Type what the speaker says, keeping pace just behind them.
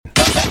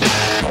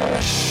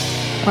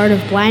part of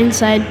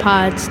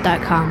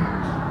BlindsidePods.com.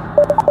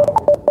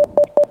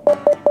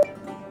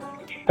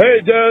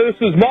 Hey there,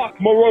 this is Mark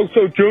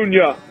Moroso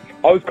Jr.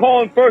 I was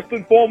calling first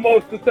and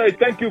foremost to say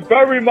thank you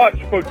very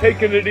much for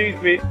taking it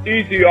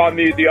easy on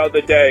me the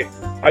other day.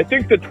 I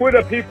think the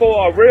Twitter people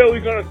are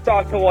really going to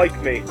start to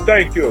like me.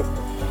 Thank you.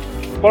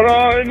 But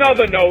on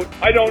another note,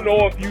 I don't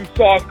know if you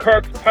saw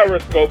Kirk's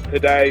Periscope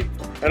today,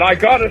 and I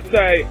gotta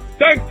say,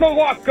 thanks a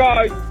lot,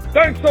 guys.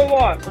 Thanks a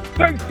lot.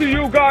 Thanks to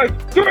you guys,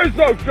 there is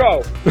no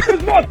show.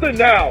 There's nothing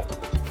now.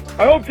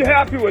 I hope you're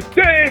happy with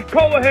Dave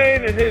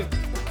Cullihan and his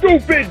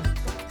stupid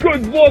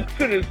good looks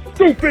and his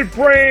stupid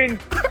brain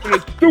and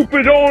his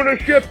stupid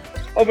ownership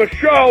of a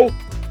show.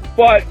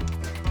 But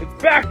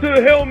it's back to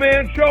the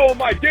Hillman Show on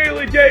my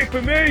daily day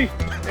for me,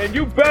 and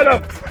you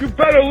better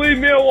leave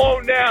me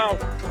alone now.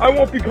 I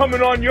won't be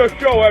coming on your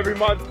show every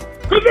month,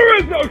 because there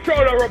is no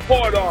show to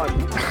report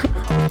on.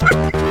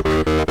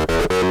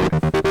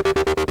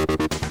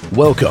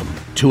 Welcome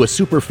to a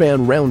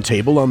Superfan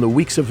Roundtable on the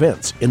week's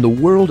events in the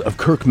world of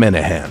Kirk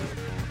Menahan.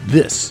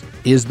 This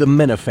is the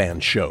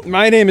Menafan Show.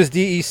 My name is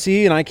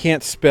DEC, and I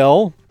can't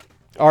spell.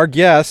 Our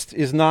guest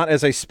is not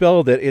as I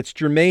spelled it. It's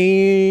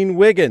Jermaine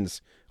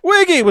Wiggins.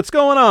 Wiggy, what's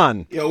going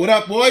on? Yo, what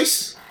up,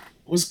 boys?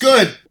 What's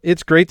good?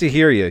 It's great to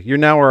hear you. You're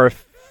now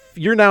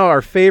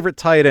our favorite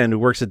tight end who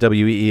works at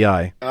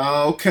WEEI.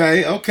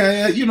 Okay.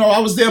 I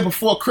was there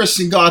before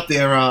Christian got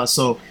there,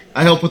 so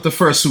I helped with the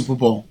first Super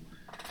Bowl.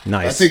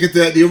 Nice. I think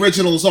the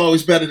original is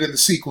always better than the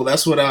sequel.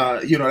 That's what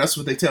that's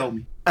what they tell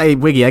me. Hey,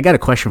 Wiggy, I got a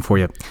question for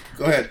you.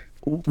 Go ahead.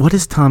 What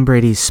does Tom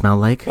Brady smell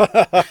like?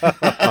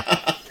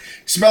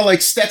 Smell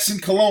like Stetson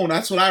cologne.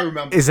 That's what I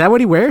remember. Is that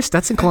what he wears?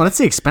 Stetson cologne? That's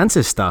the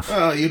expensive stuff.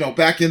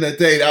 Back in the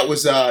day, that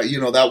was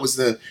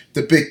the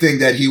big thing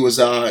that he was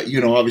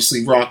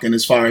obviously rocking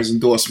as far as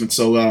endorsements.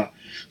 So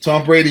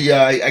Tom Brady,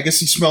 I guess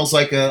he smells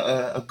like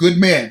a good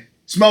man.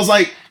 Smells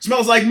like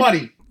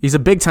money. He's a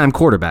big time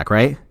quarterback,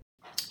 right?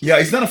 Yeah,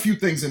 he's done a few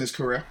things in his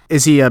career.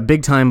 Is he a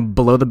big time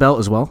below the belt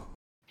as well?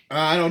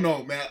 I don't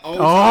know, man.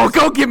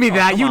 Go give me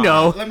that. You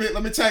know. Let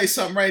me tell you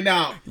something right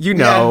now.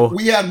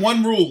 We had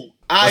one rule.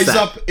 Eyes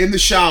up in the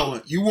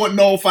shower. You wouldn't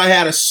know if I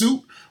had a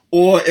suit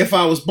or if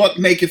I was buck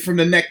naked from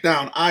the neck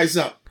down. Eyes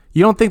up.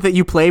 You don't think that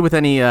you played with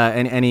any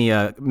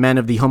men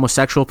of the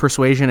homosexual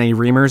persuasion, any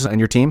reamers on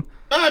your team?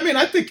 I mean,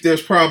 I think there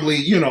was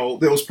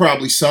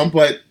probably some,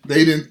 but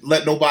they didn't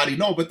let nobody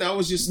know. But that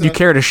was just. You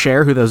care to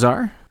share who those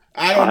are?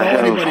 I don't know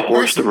anybody. I have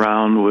horsed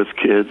around with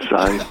kids.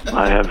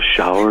 I have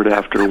showered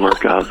after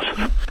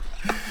workouts.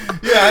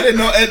 Yeah, I didn't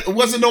know. It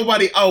wasn't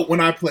nobody out when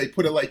I played.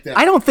 Put it like that.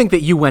 I don't think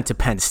that you went to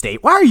Penn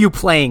State. Why are you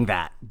playing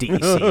that,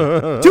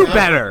 DEC? Do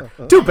better.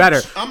 Do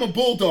better. I'm a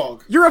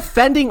bulldog. You're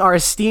offending our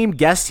esteemed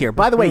guest here.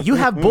 By the way, you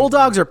have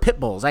bulldogs or pit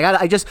bulls?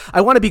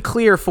 I want to be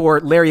clear for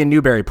Larry in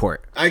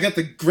Newburyport. I got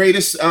the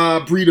greatest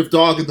breed of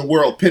dog in the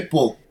world, pit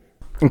bull.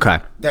 Okay.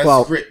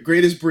 That's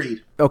greatest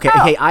breed. Okay.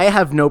 Oh. Hey, I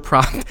have no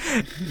problem.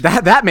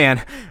 That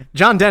man,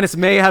 John Dennis,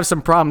 may have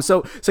some problems.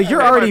 So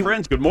you're already. My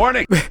friends, good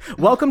morning.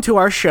 Welcome to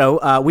our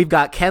show. We've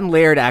got Ken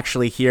Laird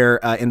actually here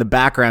in the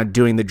background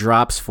doing the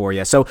drops for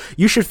you. So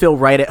you should feel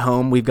right at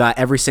home. We've got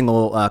every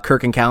single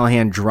Kirk and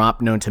Callahan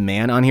drop known to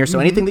man on here. So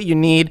anything that you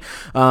need,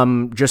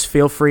 just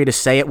feel free to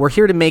say it. We're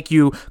here to make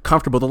you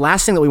comfortable. The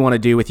last thing that we want to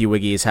do with you,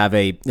 Wiggy, is have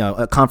a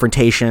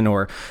confrontation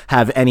or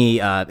have any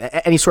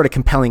sort of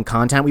compelling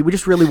content. We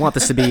just really want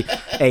this to be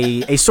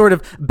a sort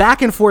of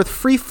back and forth,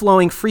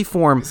 free-flowing,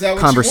 free-form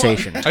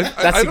conversation.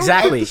 That's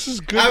exactly. This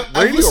is good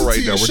radio right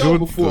now. We're doing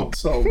before,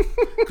 so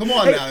come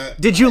on now.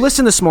 Did you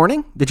listen this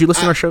morning? Did you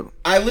listen to our show?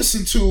 I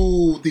listened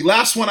to the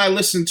last one. I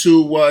listened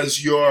to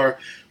was your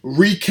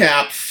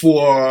recap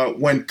for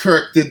when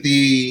Kirk did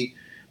the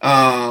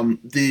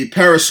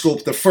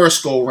Periscope the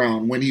first go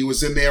round when he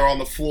was in there on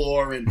the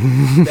floor and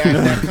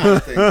that kind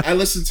of thing. I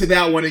listened to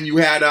that one, and you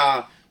had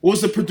what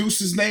was the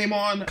producer's name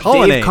on?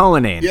 Dave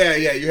Cullinan.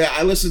 Yeah.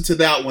 I listened to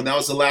that one. That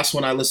was the last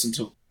one I listened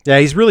to. Yeah,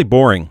 he's really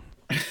boring.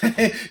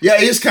 Yeah,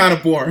 he is kind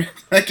of boring.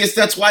 I guess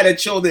that's why that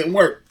show didn't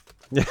work.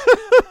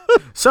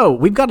 So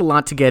we've got a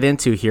lot to get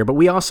into here, but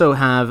we also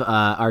have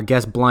our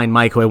guest Blind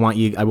Mike, who I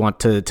want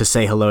to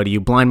say hello to you.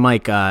 Blind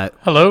Mike,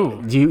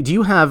 hello. Do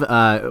you have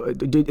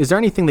is there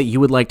anything that you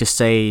would like to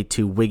say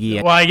to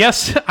Wiggy? Well, I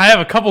guess I have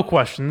a couple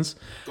questions.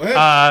 Go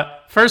ahead.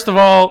 First of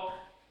all,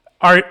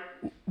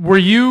 were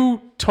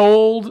you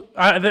told?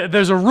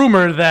 There's a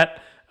rumor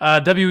that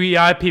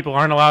WEI people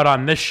aren't allowed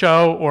on this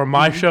show or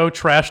my show,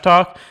 Trash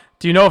Talk.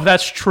 Do you know if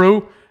that's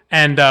true?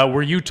 And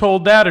were you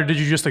told that, or did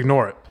you just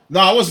ignore it? No,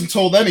 I wasn't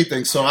told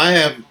anything, so I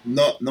have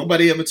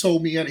nobody ever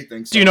told me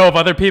anything. So. Do you know if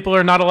other people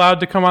are not allowed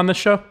to come on this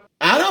show?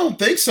 I don't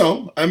think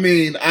so. I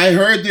mean, I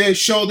heard the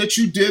show that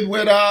you did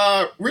with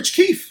Rich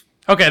Keefe.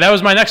 Okay, that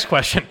was my next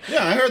question.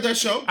 Yeah, I heard that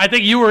show. I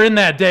think you were in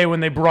that day when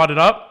they brought it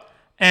up,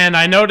 and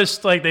I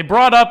noticed they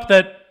brought up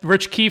that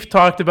Rich Keefe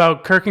talked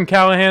about Kirk and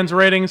Callahan's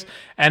ratings,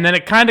 and then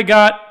it kind of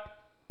got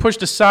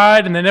pushed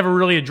aside, and they never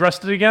really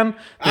addressed it again.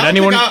 I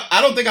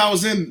don't think I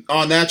was in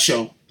on that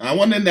show. I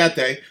wasn't in that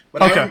day.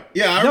 But okay.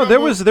 I no, there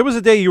was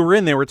a day you were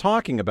in. They were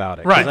talking about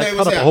it. Right. I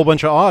cut up a whole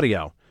bunch of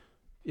audio.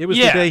 It was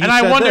the day he and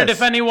I said wondered this.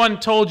 if anyone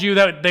told you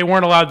that they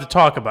weren't allowed to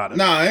talk about it.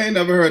 Nah, I ain't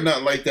never heard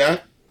nothing like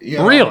that. You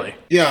know? Really?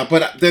 Yeah,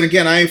 but then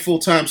again, I ain't full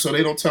time, so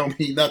they don't tell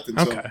me nothing.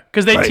 Okay.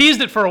 Because they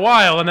teased it for a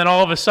while, and then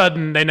all of a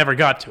sudden, they never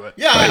got to it.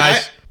 Yeah,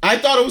 I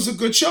thought it was a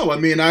good show. I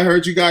mean, I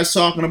heard you guys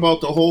talking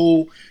about the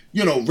whole,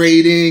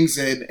 ratings,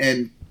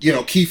 and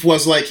Keith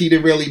was like he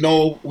didn't really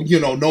know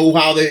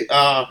how they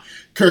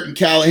Kirk and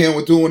Callahan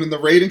were doing in the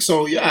ratings.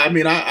 So yeah, I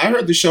mean, I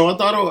heard the show. I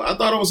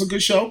thought it was a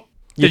good show.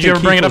 Did you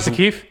ever bring it up to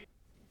Keith?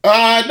 No,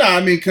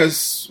 I mean,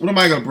 because what am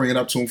I going to bring it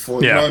up to him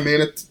for? You know what I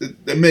mean?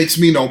 It makes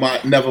me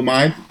never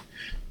mind.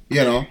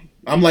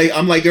 I'm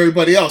like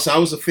everybody else. I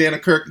was a fan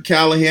of Kirk and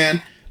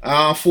Callahan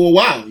for a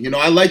while.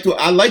 I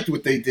liked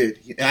what they did.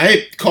 I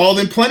had called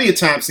in plenty of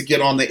times to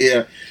get on the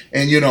air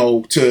and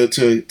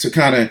to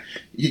kind of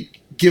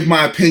give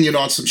my opinion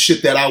on some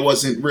shit that I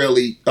wasn't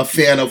really a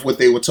fan of what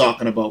they were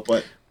talking about.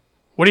 But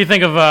what do you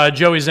think of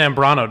Joey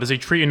Zambrano? Does he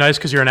treat you nice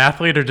because you're an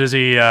athlete, or does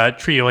he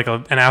treat you like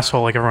an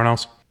asshole like everyone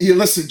else? Yeah,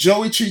 listen,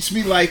 Joey treats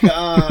me like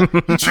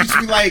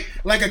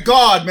like a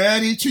god,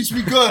 man. He treats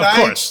me good. Of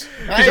course,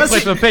 he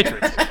plays for the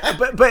Patriots.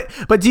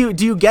 But do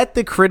you get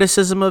the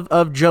criticism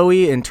of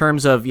Joey in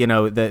terms of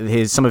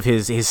some of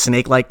his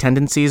snake-like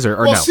tendencies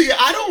or no? See,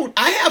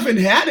 I haven't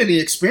had any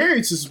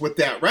experiences with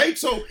that, right?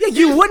 So yeah,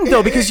 you wouldn't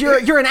though because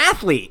you're an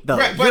athlete though.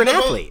 Right, you're an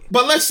athlete.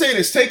 But let's say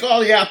this: take all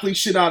the athlete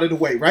shit out of the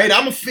way, right?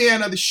 I'm a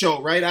fan of the show,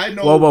 right? I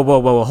know.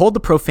 Whoa! Hold the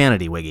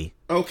profanity, Wiggy.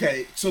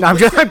 Okay, so no, I'm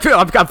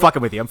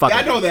fucking with you.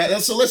 I know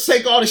that. So let's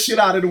take all the shit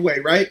out of the way,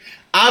 right?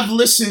 I've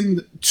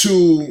listened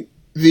to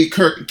the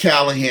Kirk and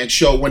Callahan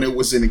show when it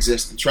was in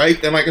existence,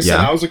 right? And like I said,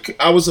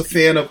 I was a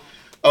fan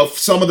of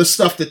some of the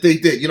stuff that they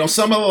did.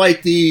 Some of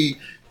like the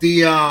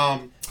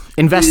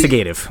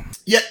investigative.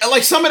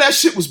 Like some of that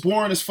shit was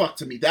boring as fuck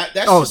to me.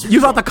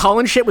 You thought the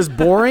Cullen shit was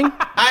boring?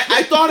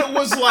 I thought it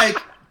was like.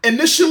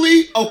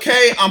 Initially,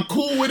 okay, I'm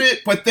cool with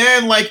it, but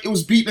then like it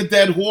was beating a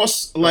dead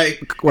horse. Like,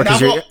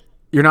 because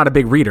you're not a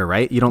big reader,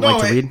 right? You don't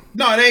like to read?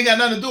 No, it ain't got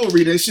nothing to do with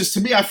reading. It's just,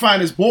 to me, I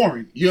find it's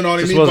boring. You know what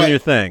I mean? This wasn't your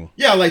thing.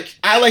 Yeah, like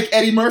I like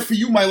Eddie Murphy.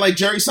 You might like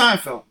Jerry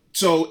Seinfeld.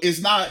 So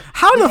it's not.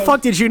 How the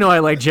fuck did you know I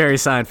like Jerry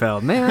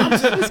Seinfeld, man?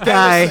 This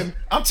guy. Listen,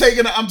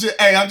 I'm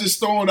just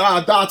throwing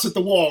dots at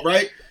the wall,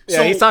 right? Yeah,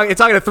 so, he's talking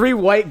to three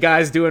white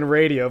guys doing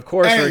radio. Of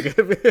course, we're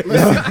good.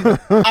 Listen,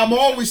 I'm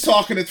always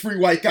talking to three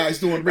white guys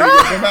doing radio,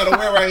 no matter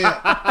where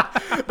I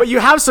am. But you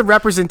have some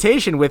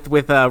representation with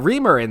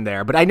Reamer in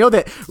there. But I know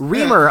that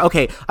Reamer. Yeah.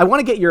 Okay, I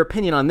want to get your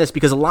opinion on this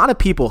because a lot of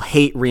people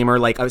hate Reamer,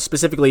 like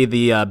specifically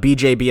the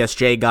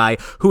BJBSJ guy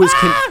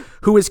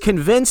who is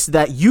convinced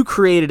that you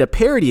created a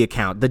parody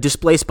account, the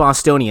Displaced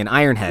Bostonian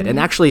Ironhead. Mm-hmm. And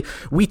actually,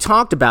 we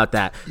talked about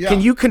that. Yeah.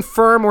 Can you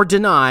confirm or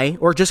deny,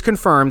 or just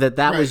confirm that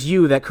was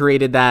you that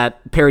created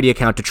that parody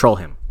account to troll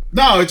him?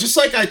 No, just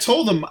like I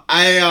told him,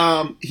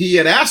 he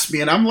had asked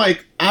me, and I'm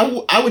like,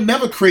 I would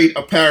never create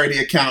a parody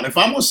account. If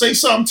I'm going to say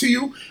something to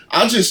you,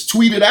 I'll just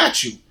tweet it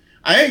at you.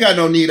 I ain't got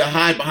no need to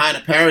hide behind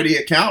a parody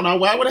account. Now,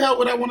 why the hell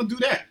would I want to do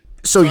that?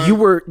 So you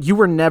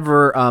were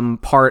never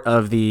part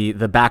of the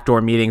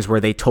backdoor meetings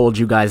where they told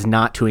you guys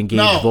not to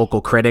engage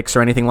vocal critics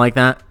or anything like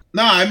that?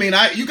 No, I mean,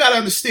 you got to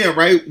understand,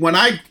 right? When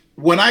I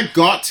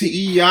got to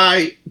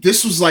EEI,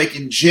 this was like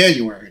in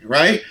January,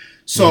 right?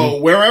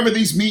 So wherever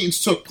these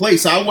meetings took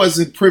place, I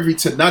wasn't privy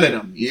to none of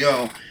them.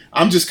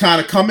 I'm just kind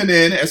of coming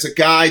in as a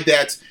guy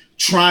that's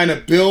trying to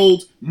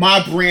build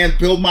my brand,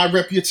 build my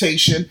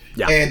reputation.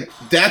 Yeah. And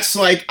that's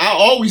like I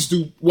always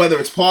do, whether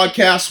it's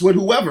podcasts with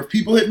whoever.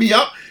 People hit me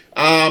up.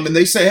 And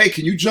they say, hey,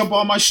 can you jump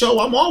on my show?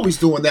 I'm always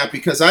doing that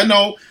because I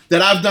know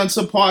that I've done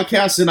some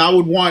podcasts and I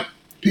would want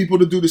people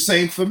to do the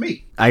same for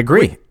me. I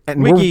agree.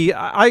 Wiggy,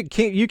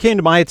 you came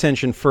to my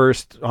attention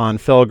first on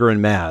Felger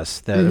and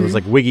Maz. That it was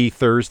like Wiggy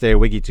Thursday,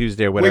 Wiggy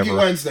Tuesday, or whatever.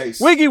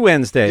 Wiggy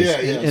Wednesdays. Yeah,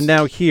 yes. And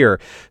now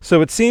here.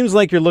 So it seems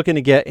like you're looking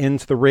to get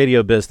into the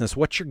radio business.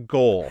 What's your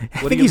goal?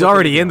 I think he's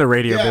already in the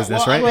radio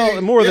business, right?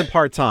 Well, more than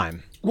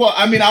part-time. Well,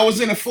 I mean, I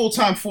was in it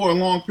full-time for a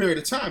long period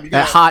of time.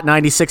 At Hot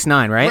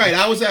 96.9, right? Right.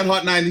 I was at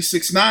Hot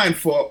 96.9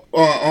 for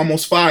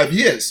almost 5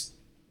 years.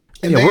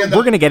 And we're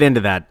going to get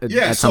into that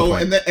at some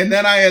point. And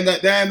then I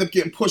ended up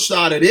getting pushed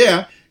out of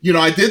there.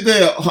 I did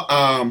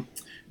the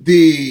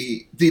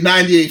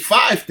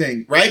 98.5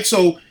 thing, right?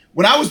 So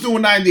when I was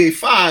doing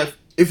 98.5,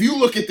 if you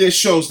look at their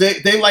shows,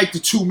 they like the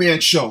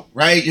two-man show,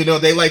 right?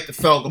 They like the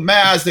Felger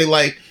Maz, they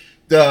like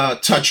the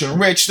Touch and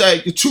Rich,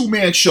 the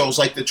two-man shows,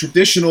 like the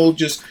traditional,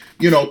 just,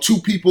 two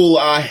people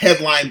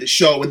headline the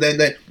show, and then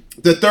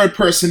the third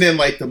person in,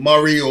 like the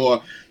Murray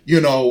or,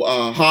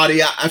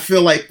 Hardy, I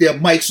feel like their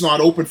mic's not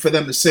open for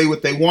them to say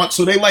what they want,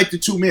 so they like the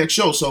two-man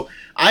show. So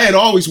I had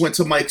always went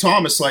to Mike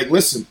Thomas, like,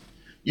 listen,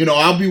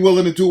 I'll be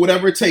willing to do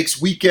whatever it takes,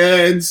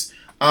 weekends.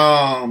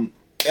 I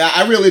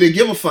really didn't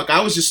give a fuck. I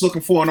was just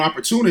looking for an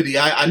opportunity.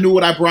 I knew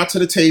what I brought to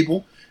the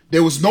table.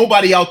 There was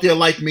nobody out there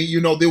like me.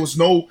 There was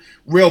no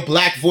real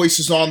black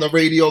voices on the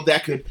radio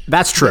that could...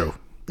 That's true.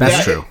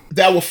 That's true.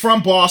 That were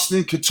from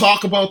Boston, could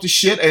talk about the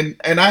shit,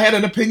 and I had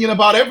an opinion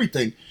about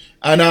everything.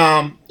 And,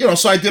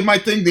 so I did my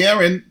thing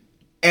there, and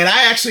And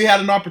I actually had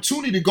an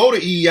opportunity to go to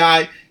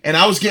EEI, and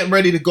I was getting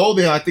ready to go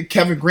there. I think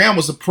Kevin Graham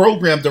was the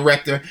program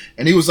director,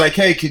 and he was like,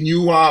 hey, can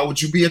you,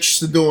 would you be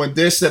interested in doing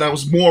this? That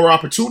was more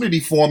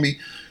opportunity for me.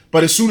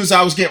 But as soon as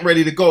I was getting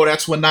ready to go,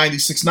 that's when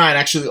 96.9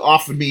 actually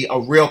offered me a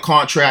real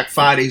contract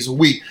 5 days a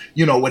week,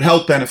 with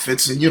health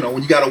benefits. And,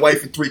 when you got a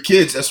wife and 3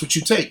 kids, that's what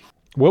you take.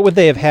 What would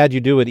they have had you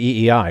do at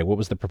EEI? What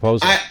was the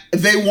proposal?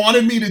 They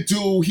wanted me to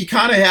do, he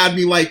kind of had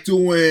me like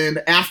doing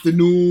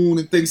afternoon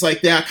and things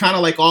like that, kind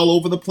of like all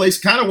over the place,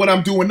 kind of what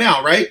I'm doing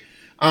now, right?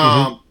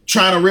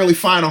 Trying to really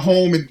find a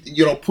home and,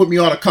 put me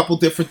on a couple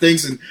different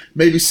things and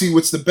maybe see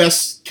what's the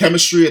best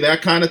chemistry or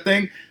that kind of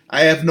thing.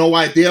 I have no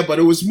idea, but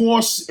it was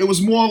more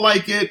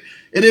like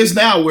it is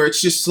now, where it's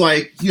just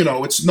like,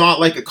 it's not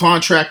like a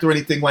contract or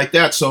anything like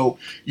that. So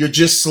you're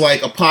just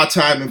like a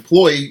part-time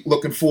employee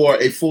looking for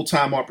a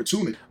full-time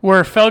opportunity.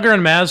 Were Felger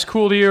and Maz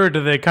cool to you, or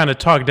do they kind of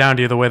talk down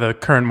to you the way the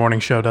current morning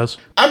show does?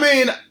 I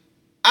mean,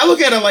 I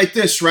look at it like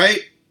this, right?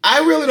 I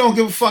really don't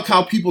give a fuck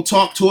how people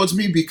talk towards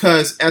me,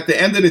 because at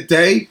the end of the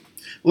day,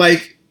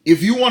 like,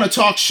 if you want to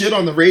talk shit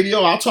on the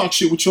radio, I'll talk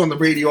shit with you on the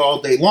radio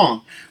all day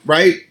long,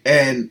 right?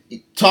 And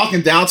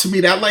talking down to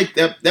me,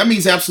 that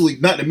means absolutely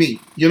nothing to me.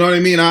 You know what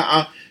I mean?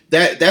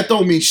 That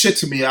don't mean shit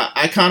to me.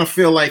 I kind of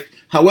feel like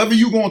however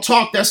you gonna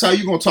talk, that's how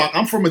you gonna talk.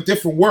 I'm from a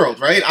different world,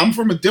 right? I'm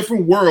from a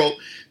different world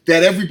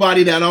that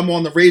everybody that I'm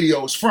on the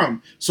radio is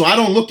from. So I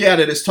don't look at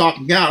it as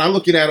talking down. I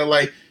look at it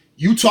like,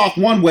 you talk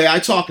one way, I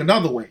talk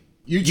another way.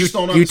 You just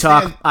don't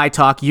understand. You talk, I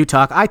talk, you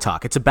talk, I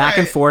talk. It's a back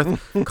and forth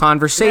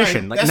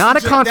conversation. Right. Like, not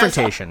a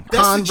confrontation.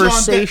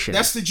 Conversation.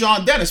 That's the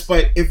John Dennis.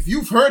 But if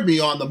you've heard me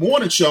on the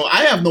morning show,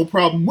 I have no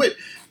problem with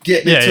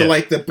getting into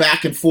like the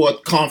back and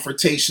forth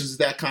confrontations,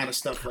 that kind of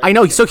stuff. Right? I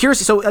know. So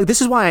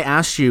this is why I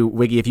asked you,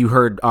 Wiggy, if you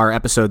heard our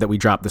episode that we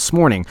dropped this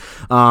morning.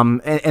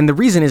 And the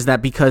reason is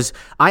that because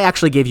I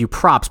actually gave you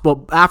props.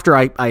 Well, after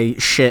I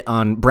shit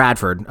on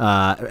Bradford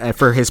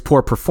for his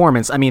poor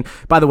performance. I mean,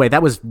 by the way,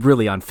 that was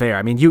really unfair.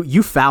 I mean,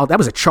 you fouled. That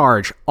was a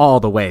charge all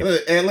the way.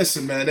 And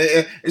listen, man,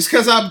 it's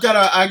because I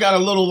got a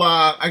little.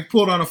 I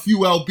pulled on a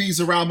few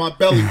lbs around my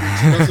belly.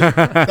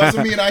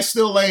 Doesn't mean I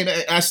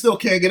still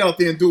can't get out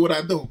there and do what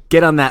I do.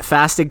 Get on that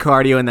fasted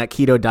cardio and that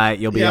keto diet,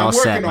 you'll be all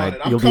set, right?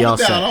 You'll be all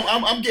set.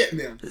 I'm getting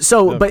there.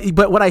 So,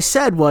 but what I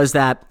said was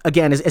that,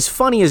 again, as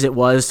funny as it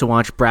was to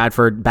watch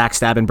Bradford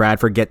backstabbing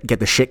Bradford get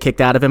the shit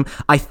kicked out of him,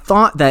 I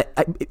thought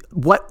that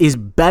what is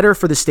better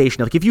for the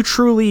station, like if you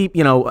truly,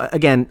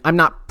 again, I'm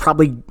not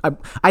probably,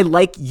 I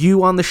like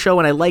you on the show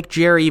and I like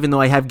Jerry, even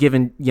though I have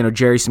given,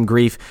 Jerry some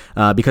grief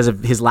because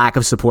of his lack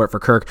of support for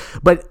Kirk.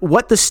 But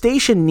what the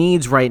station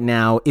needs right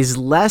now is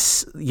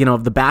less,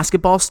 of the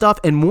basketball stuff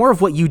and more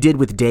of what you did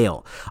with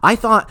Dale. I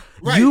thought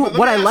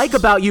what I like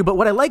about you,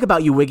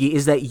 Wiggy,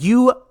 is that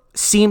you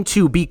seem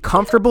to be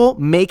comfortable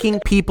making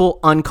people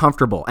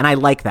uncomfortable. And I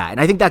like that. And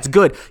I think that's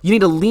good. You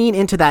need to lean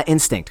into that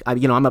instinct.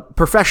 I'm a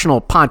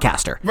professional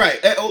podcaster. Right.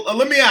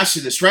 Let me ask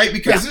you this, right?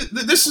 Because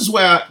this is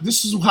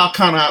how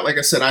kind of, like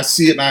I said, I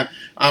see it. And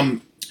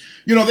I'm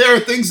there are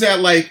things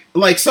that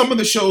like some of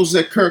the shows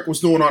that Kirk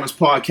was doing on his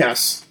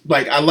podcast.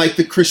 Like, I like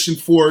the Christian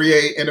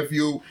Fourier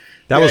interview.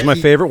 That was my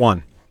favorite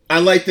one. I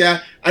like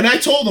that. And I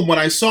told him when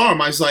I saw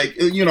him, I was like,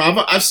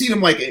 I've seen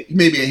him like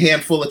maybe a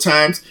handful of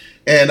times,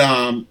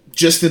 and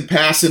just in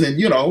passing. And,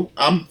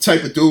 I'm the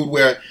type of dude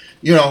where,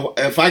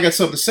 if I got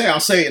something to say,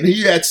 I'll say it. And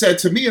he had said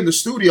to me in the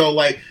studio,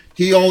 like,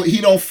 he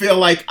don't feel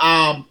like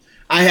I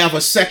have a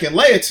second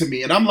layer to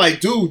me. And I'm like,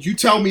 dude, you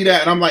tell me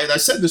that. And I'm like, I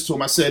said this to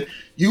him. I said,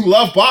 you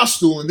love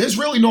Barstool, and there's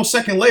really no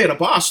second layer to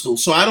Barstool.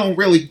 So I don't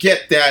really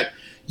get that,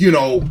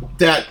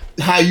 that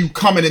how you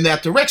coming in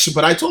that direction.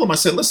 But I told him, I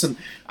said, listen,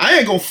 I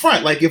ain't gonna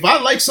front. Like, if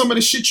I like some of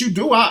the shit you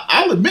do,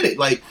 I'll admit it.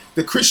 Like,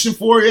 the Christian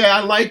Fourier,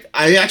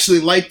 I actually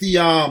like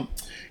the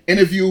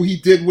interview he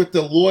did with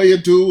the lawyer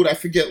dude. I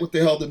forget what the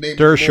hell the name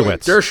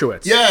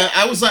Dershowitz. Yeah,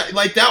 I was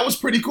like that was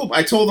pretty cool.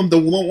 I told him the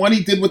one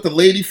he did with the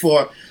lady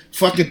for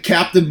fucking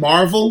Captain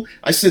Marvel,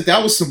 I said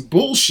that was some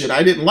bullshit.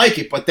 I didn't like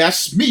it, but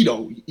that's me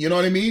though. You know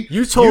what I mean?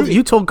 You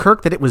told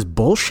Kirk that it was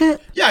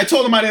bullshit? Yeah, I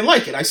told him I didn't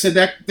like it. I said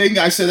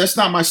that's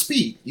not my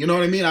speed. You know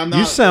what I mean? I'm not.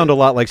 You sound a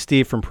lot like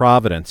Steve from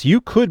Providence.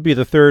 You could be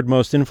the third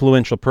most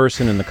influential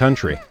person in the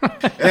country.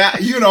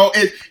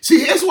 See,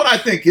 here's what I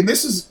think, and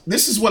this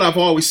is what I've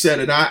always said,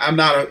 and I'm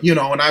not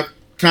and I've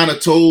kind of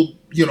told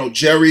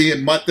Jerry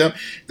and Mutt them.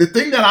 The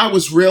thing that I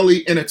was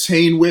really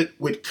entertained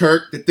with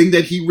Kirk, the thing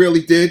that he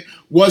really did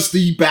was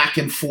the back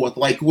and forth,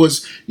 like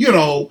was,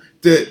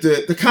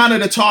 the kind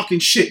of the talking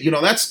shit,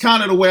 that's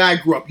kind of the way I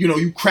grew up.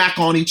 You crack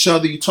on each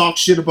other, you talk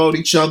shit about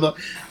each other.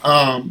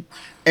 And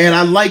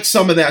I like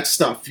some of that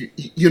stuff,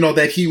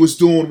 that he was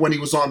doing when he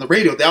was on the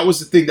radio. That was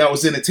the thing that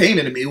was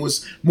entertaining to me. It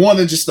was more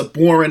than just the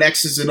boring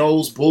X's and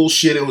O's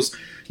bullshit. It was,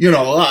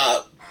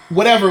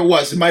 whatever it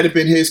was. It might have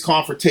been his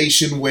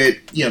confrontation with,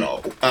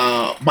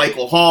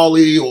 Michael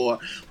Hawley, or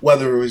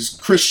whether it was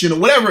Christian, or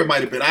whatever it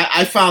might have been.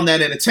 I found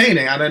that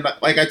entertaining. And then,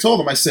 like I told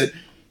him, I said,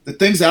 the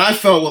things that I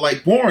felt were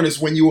like boring is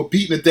when you were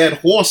beating a dead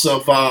horse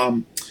of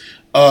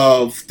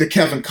the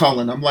Kevin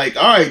Cullen. I'm like,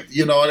 all right,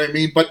 you know what I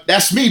mean? But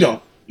that's me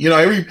though.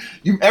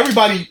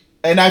 Everybody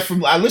and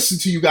I listen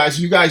to you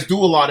guys. You guys do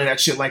a lot of that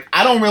shit. Like,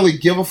 I don't really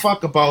give a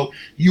fuck about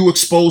you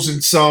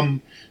exposing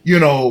some,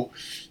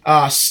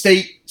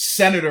 state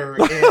senator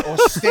or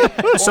state.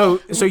 So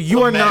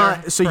you are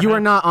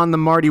not on the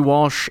Marty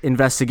Walsh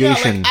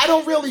investigation. Yeah, like, I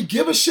don't really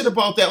give a shit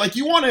about that. Like,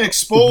 you want to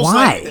expose?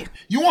 Why?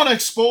 You want to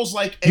expose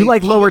like you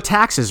like lower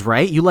taxes,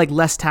 right? You like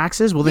less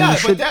taxes. Well, then you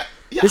should.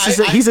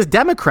 He's a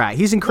Democrat.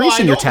 He's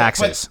increasing your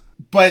taxes.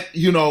 But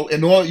it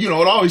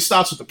always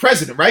starts with the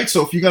president, right?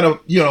 So if you're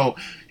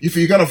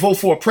gonna vote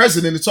for a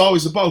president, it's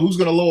always about who's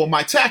gonna lower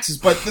my taxes.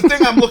 But the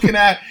thing I'm looking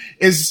at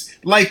is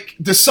like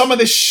some of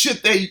the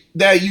shit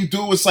that you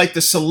do is like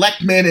the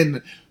selectmen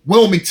in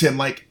Wilmington.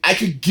 Like, I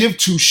could give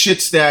two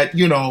shits that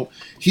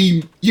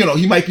he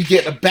might be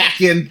getting a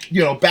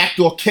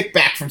backdoor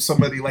kickback from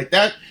somebody like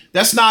that.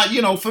 That's not,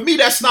 for me,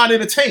 that's not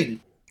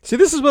entertaining. See,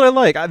 this is what I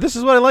like. This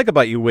is what I like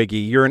about you, Wiggy.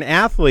 You're an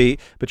athlete,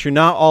 but you're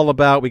not all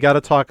about, we got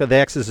to talk of the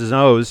X's and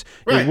O's.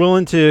 Right. You're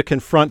willing to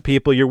confront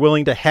people. You're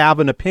willing to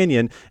have an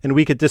opinion, and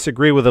we could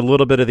disagree with a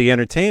little bit of the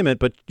entertainment,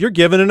 but you're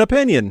giving an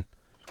opinion.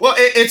 Well,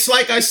 it's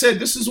like I said,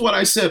 this is what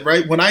I said,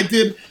 right? When I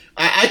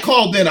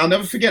called in, I'll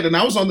never forget, and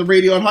I was on the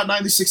radio on Hot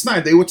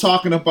 96.9. They were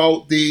talking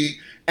about the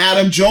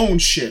Adam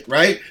Jones shit,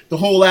 right? The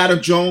whole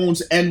Adam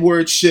Jones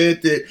N-word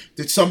shit.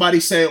 Did somebody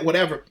say it,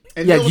 whatever.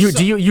 And yeah,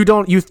 do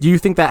you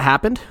think that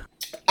happened?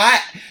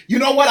 You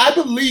know what? I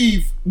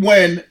believe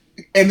and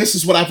this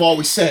is what I've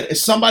always said,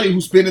 as somebody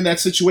who's been in that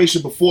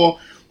situation before,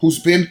 who's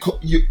been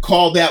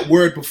called that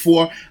word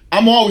before,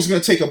 I'm always going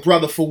to take a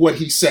brother for what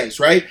he says,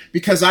 right?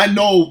 Because I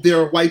know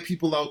there are white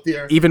people out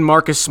there. Even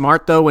Marcus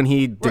Smart, though, when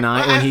he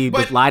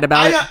lied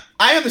about it?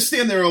 I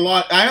understand there are a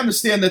lot. I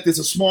understand that there's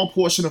a small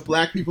portion of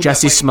black people.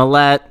 Jesse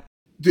Smollett.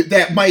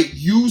 That might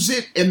use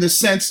it in the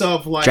sense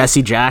of like.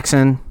 Jesse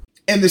Jackson.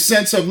 In the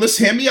sense of, let's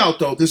hear me out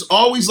though. There's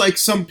always like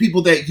some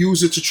people that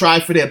use it to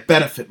try for their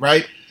benefit,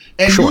 right?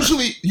 And sure.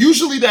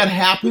 usually that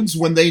happens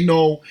when they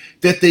know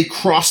that they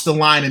crossed the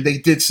line and they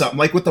did something.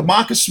 Like with the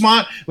Marcus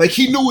Smart, like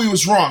he knew he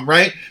was wrong,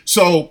 right?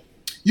 So,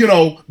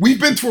 we've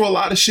been through a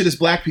lot of shit as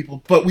black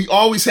people, but we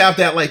always have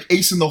that like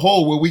ace in the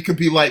hole where we could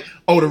be like,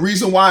 oh, the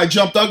reason why I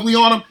jumped ugly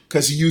on him,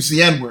 because he used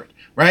the N-word,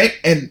 right?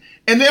 And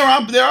there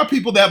are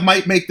people that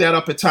might make that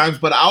up at times,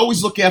 but I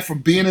always look at from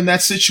being in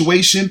that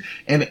situation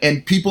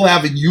and people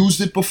having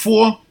used it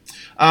before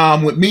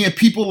with me, and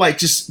people like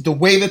just the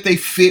way that they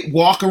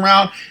walk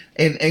around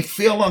and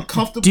feel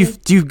uncomfortable.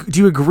 Do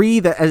you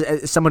agree that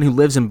as someone who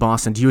lives in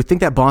Boston, do you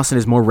think that Boston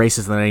is more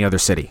racist than any other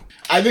city?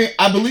 I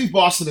believe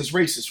Boston is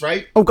racist,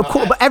 right? Oh, of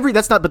course, but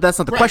that's not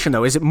the question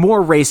though. Is it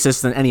more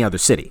racist than any other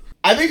city?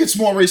 I think it's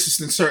more racist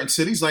than certain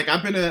cities. Like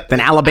than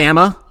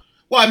Alabama.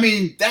 Well, I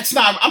mean,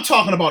 I'm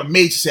talking about a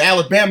major city.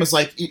 Alabama's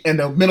like in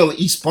the middle of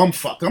East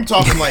Bumfuck. I'm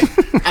talking like,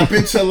 I've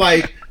been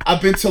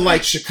to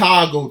like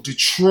Chicago,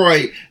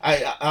 Detroit.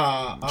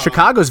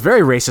 Chicago's very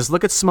racist.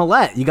 Look at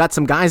Smollett. You got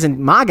some guys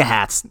in MAGA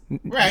hats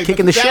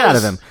kicking the shit out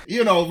of him.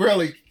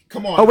 Really,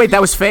 come on. Oh, wait, that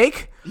was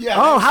fake? Yeah.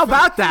 Oh, how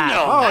about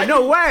that?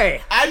 No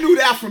way. I knew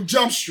that from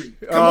Jump Street.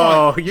 Come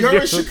on.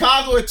 You're in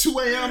Chicago at 2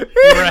 a.m.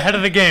 You're ahead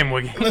of the game,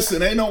 Wiggy.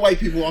 Listen, ain't no white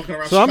people walking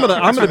around. So Chicago.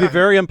 I'm gonna be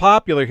very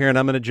unpopular here, and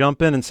I'm gonna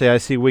jump in and say I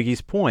see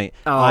Wiggy's point.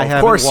 Oh, of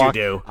course you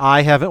do.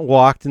 I haven't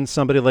walked in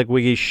somebody like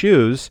Wiggy's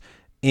shoes,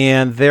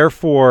 and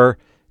therefore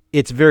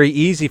it's very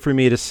easy for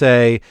me to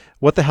say,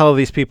 what the hell are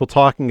these people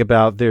talking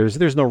about? There's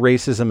no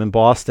racism in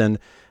Boston.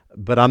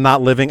 But I'm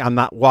not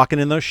walking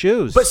in those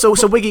shoes. But so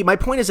Wiggy, my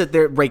point is that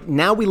right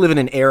now we live in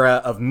an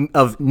era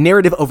of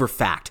narrative over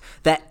fact.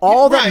 That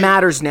all that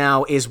matters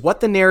now is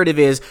what the narrative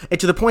is, and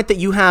to the point that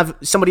you have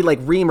somebody like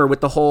Reamer with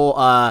the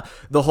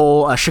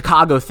whole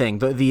Chicago thing,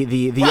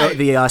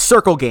 the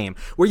circle game,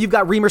 where you've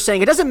got Reamer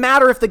saying it doesn't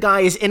matter if the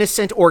guy is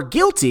innocent or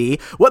guilty.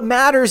 What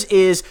matters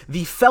is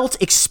the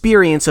felt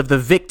experience of the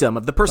victim,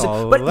 of the person.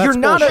 Oh, but you're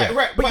not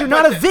bullshit. you're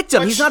not a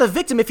victim. He's not a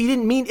victim if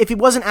he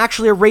wasn't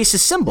actually a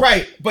racist symbol.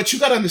 Right, but you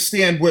got to understand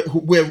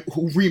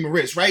who Reamer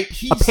is, right?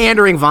 He's a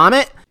pandering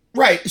vomit.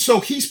 Right, so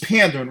he's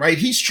pandering, right?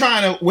 He's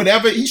trying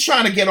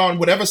to get on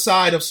whatever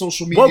side of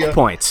social media. Woke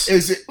points.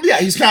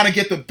 He's trying to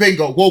get the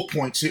bingo woke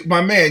points. My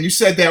man, you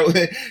said that,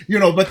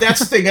 but that's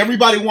the thing.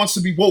 Everybody wants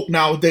to be woke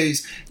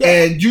nowadays.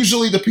 Yeah. And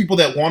usually the people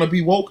that want to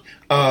be woke,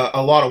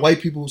 a lot of white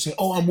people who say,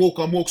 oh, I'm woke.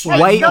 So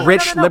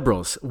rich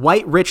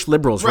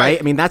liberals, right?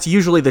 I mean, that's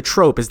usually the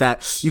trope, is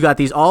that you got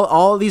these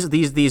all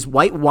these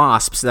white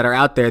wasps that are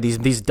out there,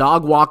 these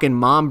dog walking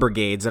mom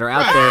brigades that are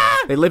out there.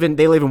 They live in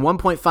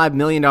 $1.5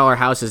 million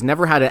houses,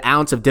 never had an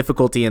ounce of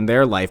difficulty in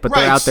their life, but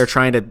they're out there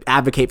trying to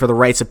advocate for the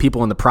rights of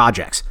people in the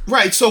projects.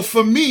 Right. So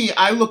for me,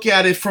 I look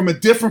at it from a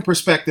different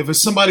perspective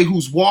as somebody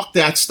who's walked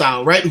that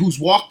style, right? Who's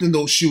walked in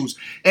those shoes.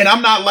 And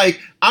I'm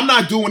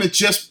not doing it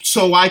just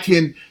so I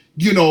can,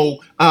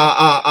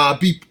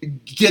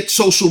 get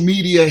social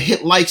media,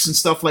 hit likes and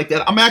stuff like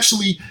that. I'm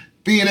actually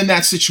being in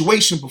that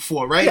situation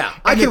before, right? Yeah,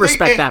 I can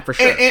respect that for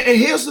sure. And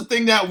here's the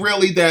thing that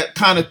really that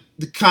kind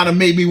of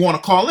made me want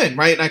to call in,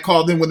 right? And I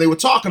called in when they were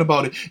talking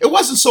about it. It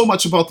wasn't so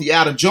much about the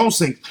Adam Jones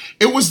thing.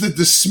 It was the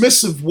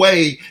dismissive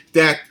way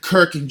that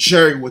Kirk and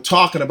Jerry were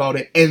talking about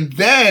it. And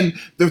then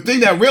the thing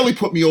that really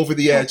put me over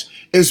the edge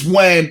is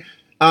when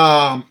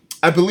I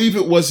believe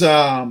it was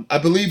A.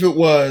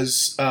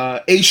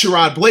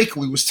 Sherrod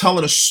Blakely was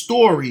telling a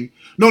story.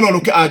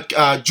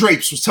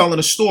 Drapes was telling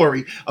a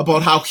story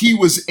about how he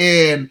was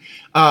in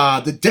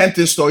the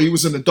dentist, or he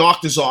was in the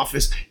doctor's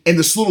office, and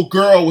this little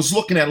girl was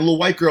looking at, a little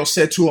white girl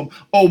said to him,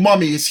 "Oh,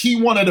 mommy, is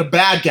he one of the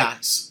bad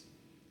guys?"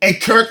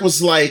 And Kirk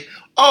was like,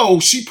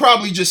 "Oh, she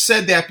probably just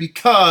said that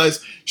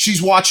because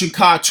she's watching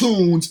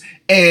cartoons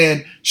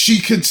and she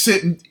can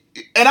sit and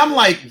I'm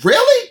like,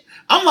 really?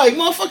 I'm like,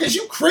 motherfuckers,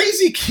 you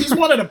crazy? He's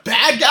one of the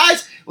bad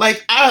guys?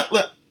 Like, I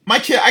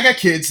got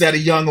kids that are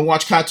young and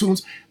watch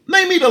cartoons.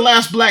 Name me the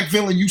last black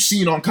villain you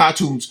seen on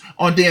cartoons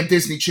on damn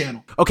Disney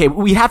Channel." Okay,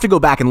 we have to go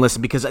back and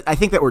listen because I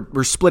think that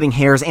we're splitting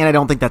hairs, and I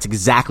don't think that's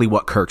exactly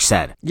what Kirk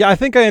said. Yeah, I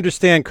think I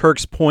understand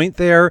Kirk's point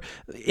there.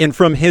 And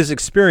from his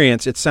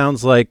experience, it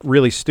sounds like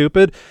really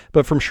stupid.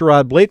 But from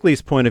Sherrod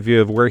Blakely's point of view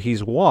of where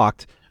he's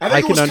walked,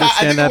 I can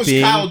understand that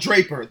being Kyle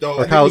Draper, though.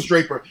 I think it was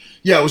Draper.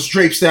 Yeah, it was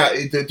Drapes that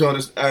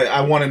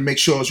I wanted to make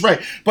sure it was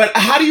right. But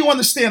how do you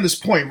understand this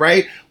point,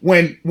 right?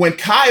 When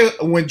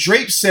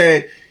Drape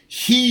said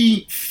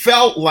he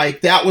felt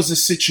like that was a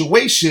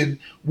situation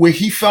where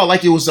he felt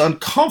like it was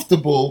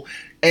uncomfortable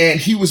and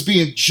he was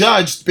being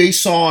judged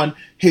based on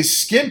his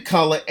skin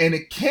color, and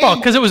it came... Well,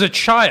 because it was a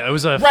child. It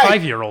was a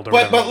 5-year-old or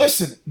whatever. But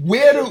listen,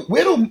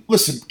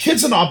 listen,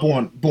 kids are not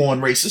born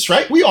racist,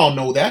 right? We all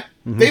know that.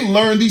 Mm-hmm. They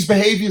learn these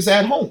behaviors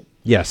at home.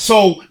 Yes.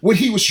 So what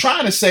he was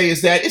trying to say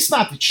is that it's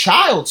not the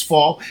child's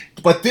fault,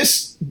 but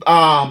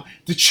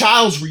the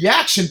child's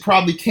reaction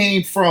probably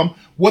came from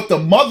what the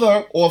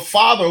mother or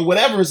father or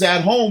whatever is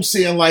at home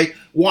seeing, like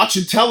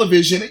watching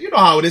television. You know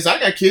how it is. I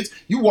got kids.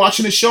 You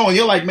watching a show and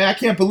you're like, man, I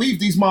can't believe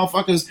these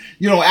motherfuckers,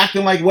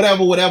 acting like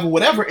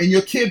whatever. And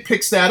your kid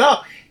picks that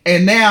up.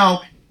 And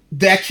now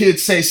that kid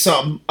says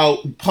something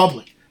out in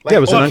public. Like, it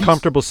was an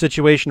uncomfortable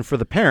situation for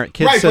the parent.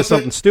 Kid says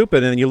something stupid,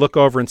 and then you look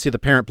over and see the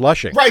parent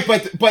blushing. Right,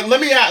 but let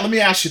me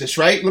ask you this,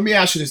 right? Let me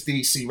ask you this,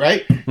 DEC,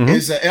 right?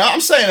 Mm-hmm.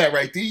 I'm saying that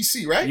right,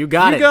 DEC, right? You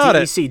got it,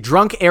 DEC.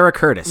 Drunk Eric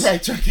Curtis.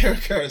 Right, drunk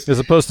Eric Curtis. As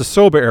opposed to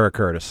sober Eric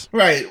Curtis.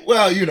 Right,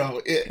 well,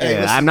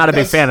 listen, I'm not a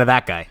big fan of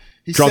that guy.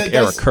 Drunk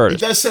Eric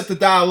Curtis. He does set the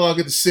dialogue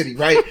of the city,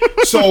 right?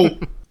 So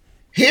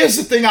here's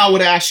the thing I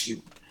would ask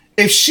you.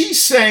 If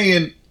she's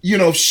saying,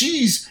 if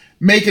she's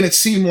making it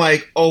seem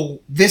like, oh,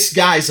 this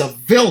guy's a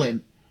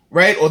villain,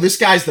 right? Or this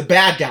guy's the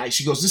bad guy.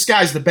 She goes, this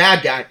guy's the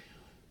bad guy.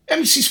 I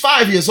mean, she's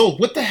 5 years old.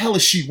 What the hell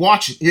is she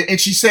watching? And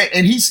she said,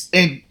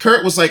 and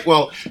Kurt was like,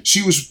 well,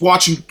 she was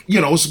watching,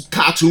 some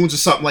cartoons or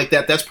something like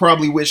that. That's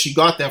probably where she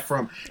got that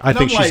from. I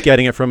think she's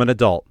getting it from an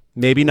adult.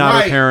 Maybe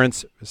not her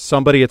parents,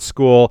 somebody at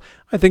school.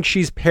 I think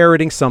she's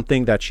parroting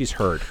something that she's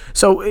heard.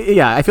 So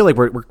yeah, I feel like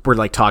we're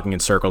like talking in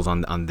circles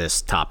on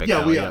this topic.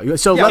 Yeah, we are.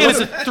 So it's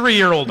a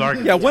 3-year-old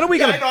argument. Yeah, when are we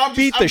going to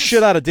beat the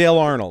shit out of Dale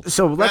Arnold?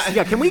 So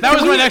can we? That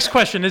was my next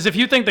question. Is if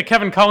you think the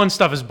Kevin Cullen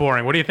stuff is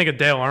boring, what do you think of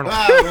Dale Arnold?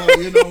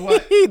 Well, you know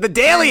what? The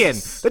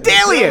Dalian. The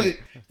Dalian.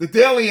 The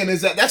Dalian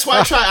is that. That's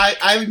why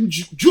I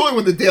enjoy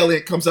when the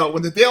Dalian comes out.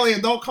 When the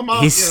Dalian don't come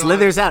out, he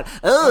slithers out.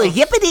 Oh,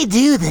 yippity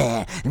do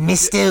there,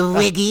 Mr.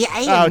 Wiggy.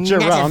 Oh,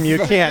 Jerome, you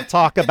can't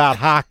talk about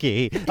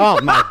hockey. Oh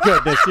my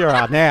goodness, you're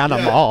an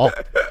animal.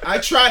 Yeah. I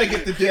try to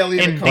get the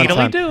Dalian to come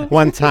out.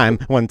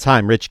 One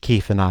time, Rich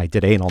Keefe and I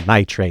did anal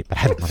nitrate, but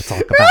I don't want to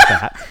talk about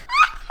that.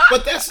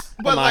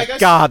 But my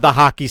God, the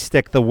hockey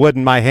stick, the wood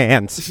in my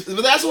hands.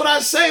 But that's what I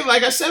say.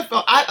 Like I said,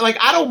 Phil, I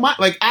don't mind.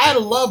 Like I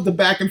love the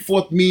back and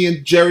forth. Me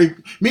and Jerry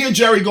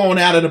going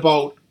at it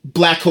about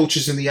black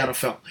coaches in the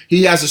NFL.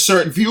 He has a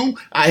certain view.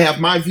 I have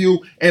my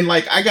view, and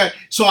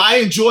so I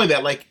enjoy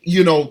that. Like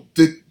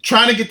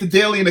trying to get the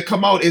Dalian to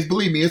come out is,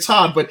 believe me, it's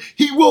hard, but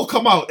he will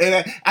come out,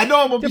 and I know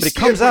I'm gonna be but scared.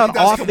 But he comes out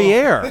off the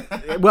air.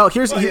 Well,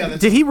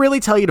 did he really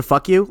tell you to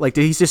fuck you? Like,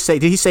 did he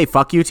say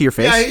fuck you to your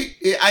face?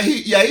 Yeah,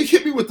 he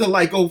hit me with the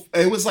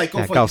it was like,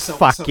 go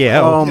fuck you.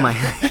 Oh my.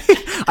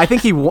 I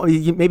think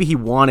maybe he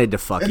wanted to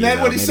fuck you. And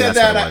then when he said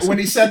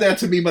that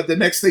to me, but the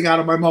next thing out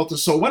of my mouth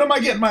is, so when am I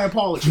getting my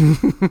apology?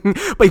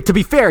 But to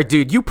be fair,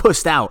 dude, you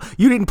pussed out.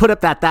 You didn't put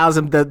up that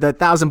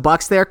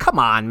 $1,000 there. Come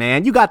on,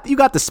 man. You got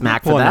the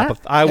smack for that.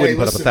 I wouldn't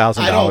put up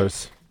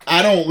 $1,000.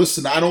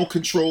 I don't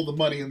control the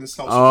money in this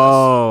house.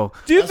 Oh.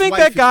 Do you think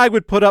that guy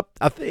would put up,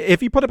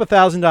 if he put up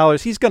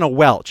 $1,000, he's going to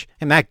welch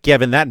and not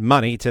giving that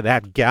money to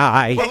that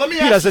guy? Well, he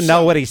doesn't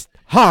know what he's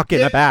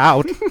honking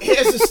about.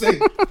 Here's this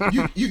thing.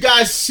 You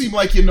guys seem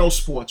like you know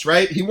sports,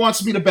 right? He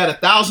wants me to bet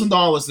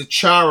 $1,000 that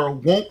Chara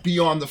won't be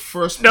on the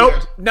first. Nope.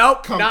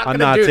 I'm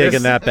not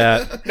taking that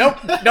bet. Nope.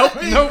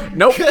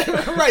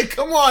 Right,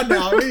 come on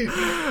now. I mean,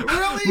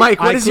 really? Mike,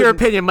 what is your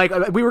opinion? Mike,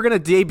 we were going to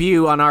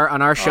debut on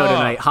our show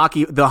tonight,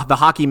 the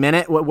Hockey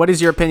Minute. What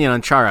is your opinion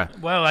on Chara?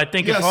 Well, I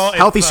think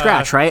healthy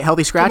scratch, right?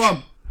 Healthy scratch.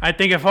 I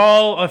think if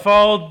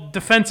all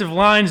defensive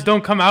lines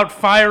don't come out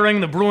firing,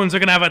 the Bruins are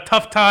going to have a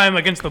tough time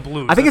against the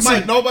Blues. I think it's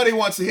Mike, nobody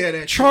wants to hear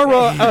that.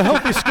 Chara, a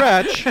healthy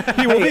scratch,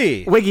 he will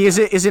be. Wiggy, is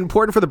it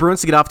important for the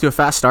Bruins to get off to a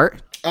fast start?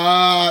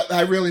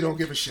 I really don't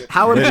give a shit.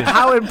 How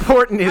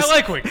important is I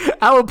like Wiggy.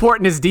 How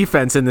important is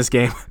defense in this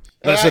game?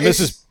 Listen,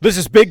 this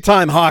is big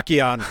time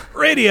hockey on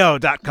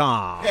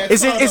radio.com. Yeah,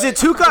 Is it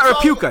Tuukka or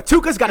Puka?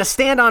 Tuukka's got to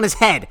stand on his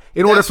head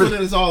in order for. That's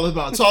what it is all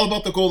about. It's all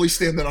about the goalie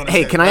standing on his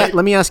Hey, head. can I? Right?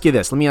 Let me ask you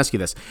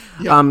this.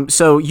 Yeah.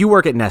 So you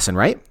work at Nesson,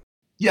 right?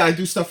 Yeah, I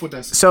do stuff with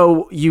that.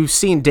 So you've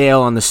seen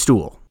Dale on the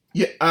stool.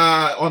 Yeah,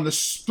 on the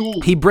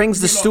stool. He brings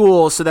the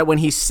stool so that when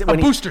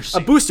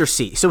a booster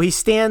seat. So he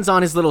stands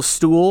on his little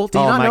stool. Do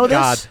you not know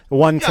this?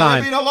 One Yeah,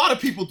 time. I mean, a lot of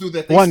people do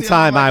that. They One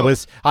stand time on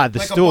the like a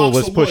stool box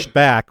was of pushed wood.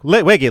 back.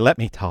 Wiggy, let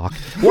me talk.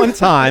 One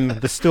time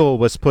the stool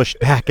was pushed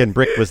back and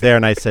Brick was there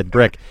and I said,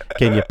 Brick,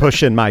 can you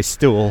push in my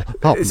stool?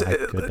 Oh my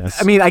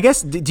goodness. I mean, I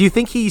guess. Do you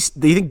think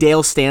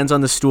Dale stands on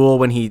the stool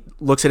when he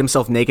looks at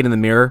himself naked in the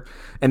mirror,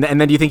 and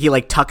then do you think he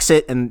like tucks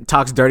it and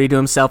talks dirty to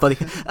himself? Like,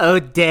 oh,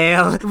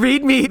 Dale,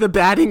 read me the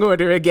batting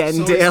order again,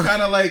 So Dale. it's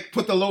kind of like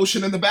put the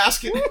lotion in the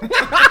basket.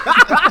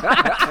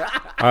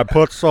 I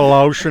puts the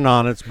lotion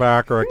on its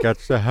back or it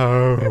gets the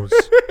hose.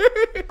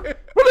 Put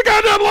the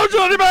goddamn lotion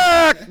on your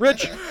back,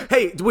 Rich.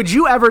 Hey, would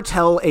you ever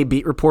tell a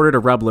beat reporter to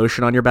rub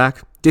lotion on your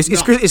back?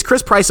 Is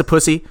Chris Price a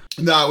pussy?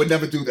 No, I would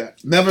never do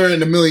that. Never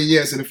in a million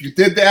years. And if you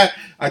did that,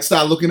 I'd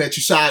start looking at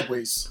you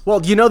sideways.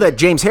 Well, you know that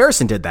James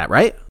Harrison did that,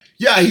 right?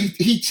 Yeah,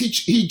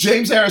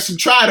 James Harrison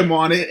tried him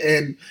on it,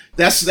 and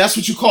that's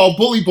what you call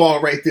bully ball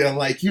right there.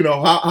 Like, you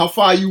know, how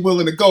far are you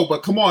willing to go?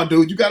 But come on,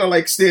 dude, you gotta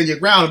like stand your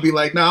ground and be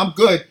like, nah, I'm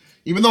good.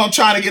 Even though I'm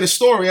trying to get a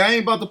story, I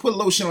ain't about to put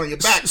lotion on your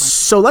back, man.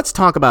 So let's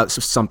talk about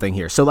something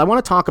here. So I want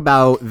to talk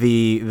about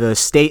the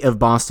state of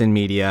Boston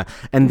media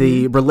and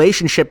the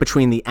relationship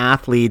between the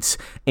athletes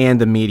and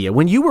the media.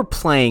 When you were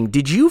playing,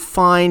 did you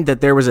find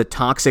that there was a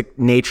toxic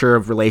nature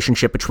of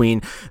relationship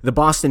between the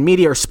Boston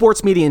media or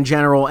sports media in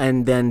general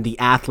and then the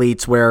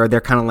athletes where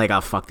they're kind of like, oh,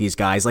 fuck these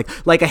guys?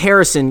 Like a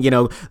Harrison, you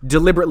know,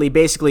 deliberately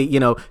basically, you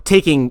know,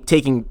 taking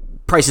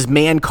Price's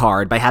man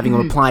card by having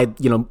him apply,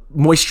 you know,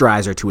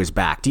 moisturizer to his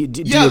back. Do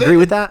you agree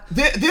with that?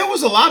 There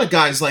was a lot of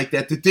guys like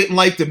that didn't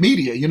like the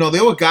media. You know,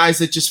 there were guys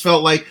that just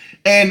felt like,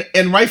 and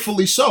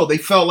rightfully so, they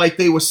felt like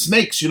they were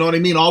snakes. You know what I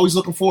mean? Always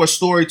looking for a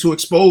story to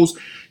expose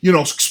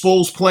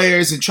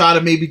players and try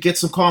to maybe get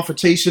some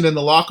confrontation in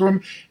the locker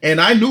room. And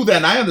I knew that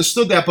and I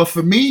understood that. But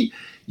for me,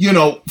 you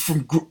know,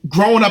 from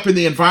growing up in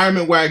the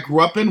environment where I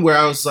grew up in, where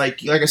I was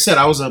like I said,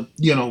 I was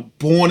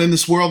born in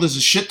this world as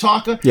a shit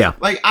talker. Yeah.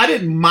 Like I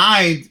didn't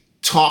mind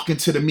talking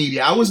to the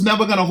media. I was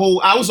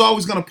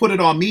always gonna put it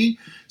on me.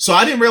 So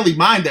I didn't really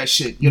mind that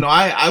shit. You know,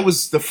 I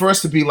was the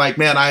first to be like,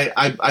 man,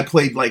 I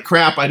played like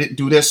crap. I didn't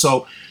do this.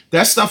 So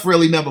that stuff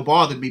really never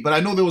bothered me. But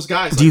I know there was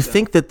guys. Do you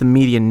think that the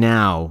media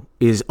now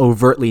is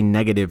overtly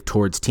negative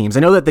towards teams? I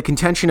know that the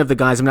contention of the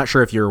guys, I'm not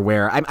sure if you're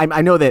aware.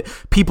 I know that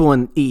people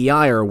in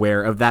EEI are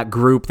aware of that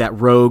group, that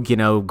rogue, you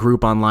know,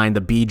 group online,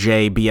 the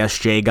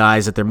BSJ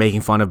guys that they're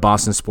making fun of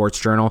Boston Sports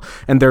Journal,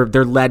 and they're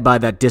led by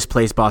that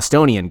displaced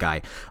Bostonian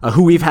guy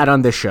who we've had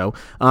on this show.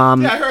 Yeah,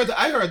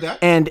 I heard that.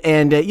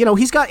 And you know,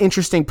 he's got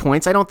interesting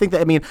points. I don't think that.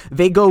 I mean,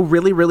 they go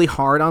really, really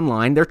hard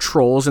online. They're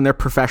trolls and they're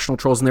professional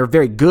trolls and they're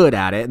very good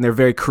at it and they're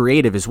very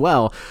creative as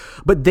well.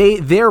 But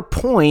their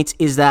point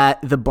is that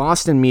the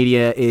Boston media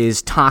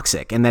is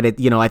toxic and that it,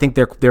 you know, I think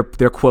their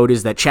quote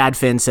is that Chad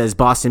Finn says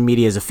Boston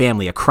media is a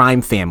family, a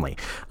crime family.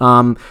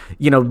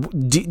 You know,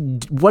 do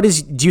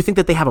you think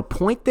that they have a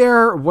point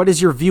there? What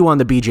is your view on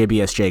the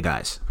BSJ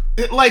guys?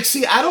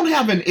 See, I don't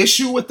have an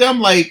issue with them.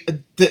 Like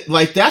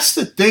that's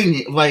the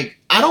thing. Like,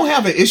 I don't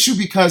have an issue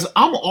because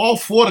I'm all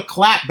for the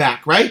clap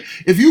back, right?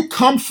 If you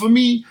come for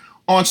me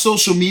on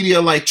social media,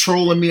 like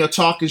trolling me or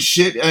talking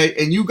shit,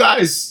 and you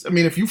guys, I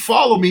mean, if you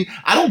follow me,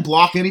 I don't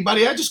block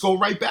anybody. I just go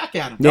right back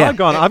at them. Yeah, I've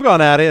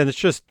gone at it, and it's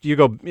just you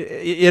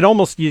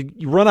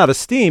run out of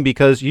steam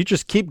because you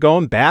just keep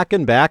going back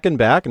and back and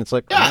back, and it's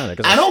like, yeah,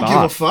 I don't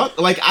give a fuck.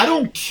 Like, I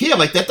don't care.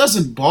 Like, that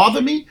doesn't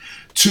bother me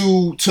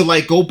to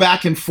like go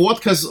back and forth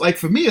because like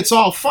for me it's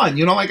all fun.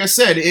 You know, like I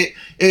said,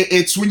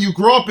 it's when you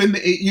grow up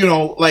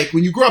like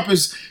when you grow up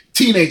as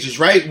teenagers,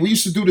 right? We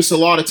used to do this a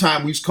lot of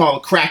time. We used to call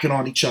it cracking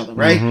on each other,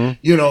 right? Mm-hmm.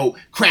 You know,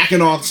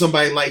 cracking on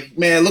somebody like,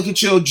 man, look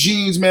at your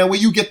jeans, man. Where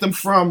you get them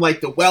from?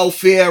 Like the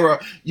welfare, or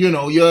you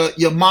know,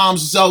 your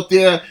mom's is out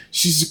there.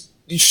 She's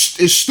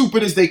as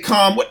stupid as they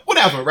come,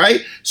 whatever,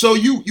 right? So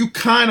you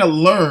kind of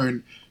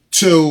learn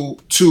to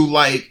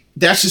like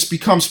that just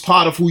becomes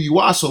part of who you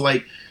are. So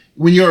like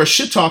when you're a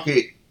shit talker,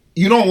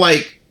 you don't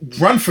like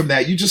run from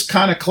that. You just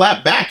kind of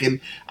clap back. And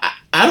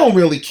I don't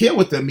really care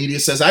what the media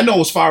says. I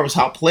know as far as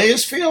how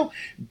players feel,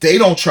 they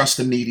don't trust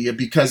the media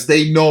because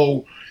they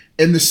know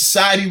in the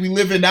society we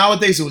live in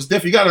nowadays, it was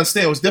different. You got to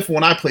understand, it was different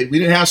when I played. We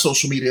didn't have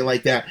social media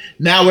like that.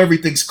 Now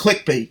everything's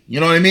clickbait. You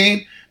know what I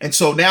mean? And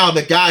so now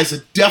the guys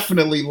are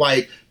definitely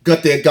like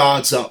got their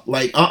guards up.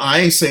 Like, I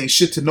ain't saying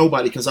shit to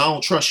nobody because I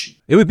don't trust you.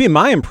 It would be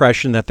my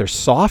impression that they're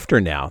softer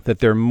now, that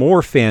they're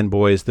more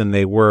fanboys than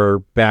they were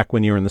back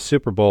when you were in the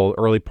Super Bowl,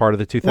 early part of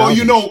the 2000s.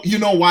 Well, you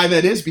know why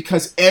that is?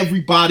 Because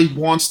everybody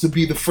wants to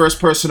be the first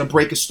person to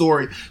break a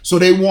story. So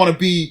they want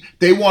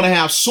to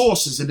have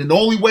sources. And the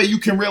only way you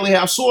can really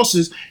have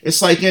sources,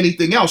 it's like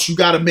anything else. You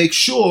got to make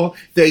sure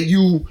that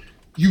you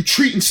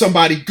treating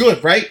somebody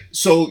good, right?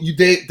 So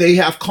they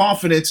have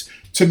confidence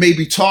to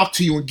maybe talk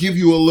to you and give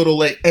you a little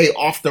like, hey,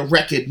 off the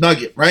record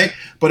nugget, right?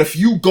 But if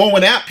you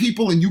going at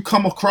people and you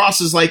come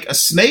across as like a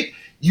snake,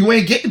 you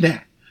ain't getting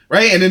that,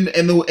 right? And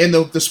in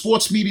the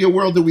sports media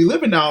world that we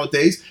live in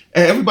nowadays,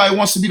 everybody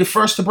wants to be the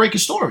first to break a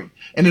story.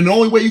 And the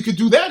only way you could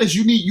do that is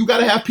you got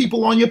to have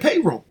people on your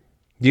payroll.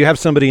 Do you have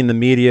somebody in the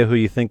media who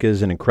you think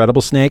is an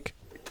incredible snake?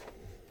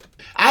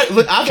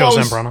 Joe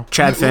Zambrano.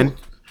 Chad Finn.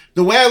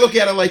 The way I look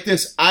at it like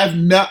this, I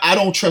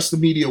don't trust the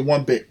media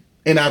one bit.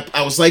 And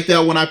I was like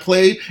that when I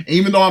played. And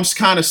even though I'm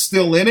kind of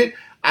still in it,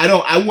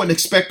 I wouldn't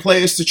expect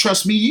players to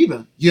trust me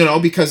either,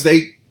 because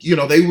they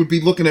would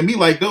be looking at me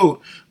like, dude,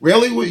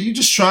 really? What, you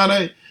just trying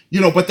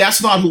to, but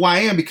that's not who I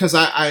am, because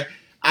I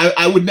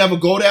would never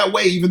go that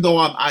way, even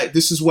though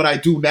this is what I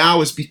do now,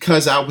 is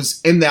because I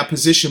was in that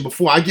position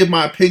before. I give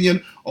my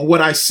opinion on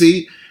what I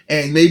see,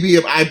 and maybe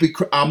if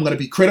I'm going to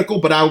be critical,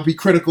 but I would be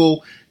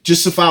critical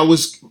just if I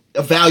was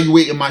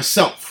evaluating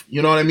myself.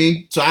 You know what I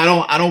mean? So I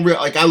don't really,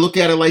 like, I look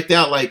at it like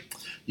that, like,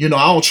 I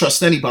don't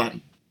trust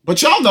anybody.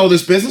 But y'all know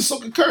this business.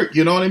 Look at Kirk.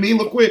 You know what I mean?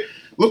 Look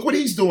what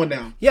he's doing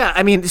now. Yeah,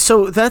 I mean,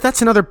 so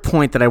that's another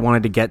point that I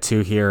wanted to get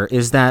to here,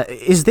 is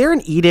there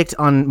an edict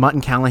on Mutt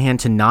and Callahan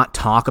to not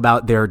talk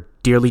about their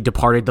dearly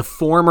departed, the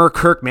former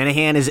Kirk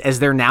Minahan, as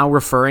they're now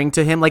referring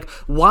to him? Like,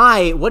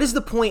 why? What is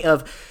the point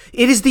of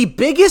it? Is the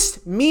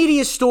biggest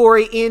media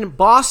story in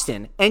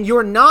Boston, and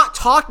you're not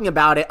talking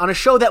about it on a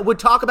show that would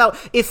talk about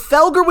if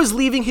Felger was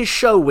leaving his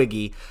show,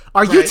 Wiggy.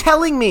 Are you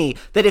telling me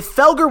that if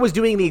Felger was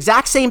doing the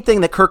exact same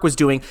thing that Kirk was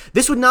doing,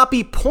 this would not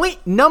be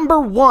point number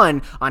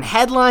one on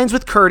headlines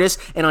with Curtis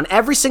and on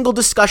every single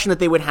discussion that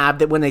they would have,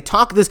 that when they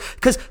talk this,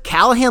 because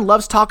Callahan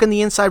loves talking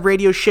the inside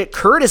radio shit,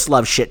 Curtis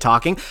loves shit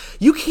talking.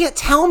 You can't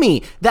tell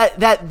me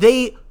that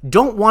they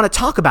don't want to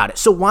talk about it.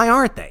 So why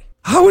aren't they?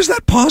 How is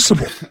that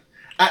possible?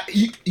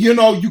 You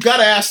got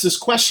to ask this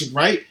question,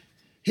 right?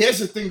 Here's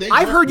the thing.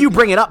 I've heard you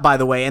bring it up, by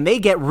the way, and they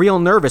get real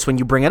nervous when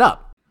you bring it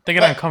up. They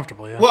get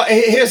uncomfortable, yeah. Well,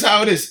 here's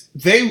how it is.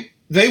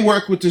 They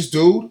work with this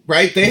dude,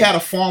 right? They had a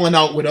falling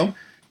out with him.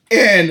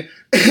 And,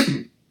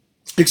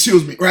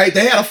 excuse me, right?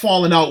 They had a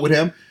falling out with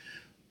him.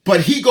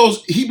 But he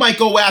might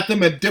go at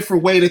them a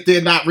different way that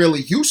they're not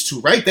really used to,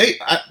 right?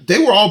 They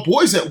were all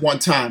boys at one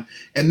time.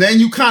 And then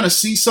you kind of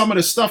see some of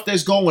the stuff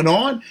that's going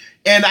on.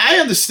 And I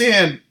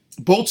understand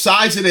both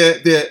sides of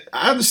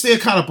I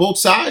understand kind of both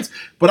sides.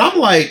 But I'm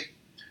like,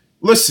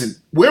 listen,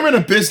 we're in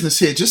a business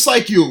here, just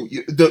like you.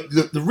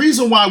 The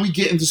reason why we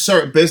get into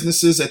certain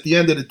businesses, at the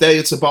end of the day,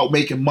 it's about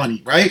making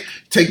money, right?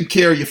 Taking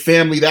care of your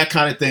family, that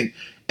kind of thing.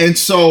 And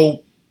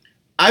so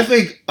I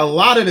think a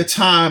lot of the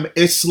time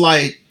it's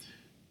like,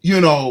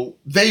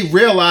 they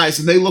realize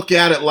and they look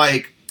at it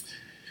like,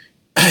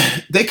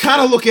 they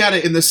kind of look at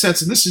it in the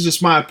sense, and this is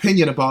just my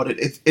opinion about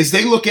it, is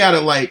they look at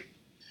it like,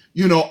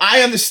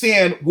 I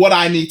understand what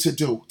I need to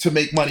do to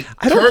make money.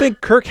 I don't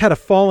think Kirk had a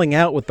falling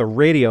out with the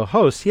radio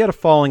host. He had a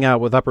falling out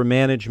with upper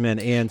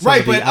management and some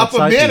of the but upper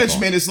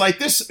management people. Is like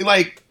this.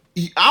 Like,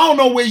 I don't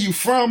know where you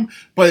from,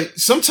 but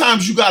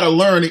sometimes you got to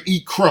learn to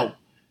eat crow.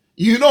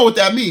 You know what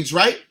that means,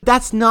 right?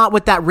 That's not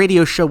what that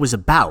radio show was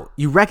about.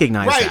 You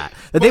recognize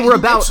that they were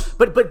about.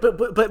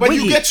 But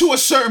you get to a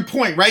certain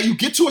point, right? You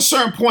get to a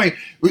certain point.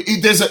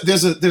 There's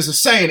a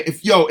saying: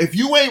 if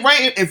you ain't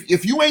writing,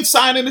 if you ain't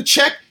signing a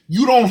check,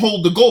 you don't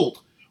hold the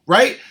gold,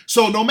 right?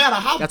 So no matter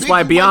how that's big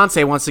why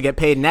Beyonce wants to get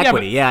paid in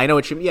equity. Yeah, I know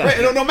what you mean. Yeah.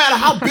 Right? No matter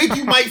how big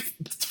you might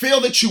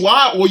feel that you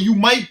are, or you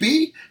might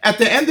be, at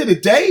the end of the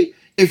day,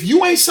 if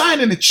you ain't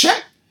signing a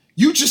check,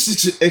 you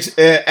just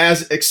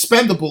as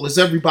expendable as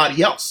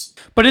everybody else.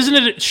 But isn't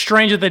it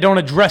strange that they don't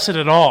address it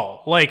at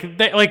all? Like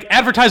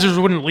advertisers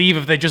wouldn't leave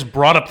if they just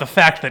brought up the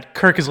fact that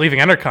Kirk is leaving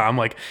Entercom.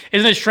 Like,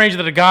 isn't it strange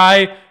that a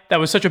guy that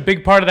was such a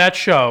big part of that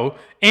show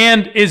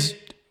and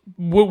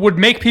would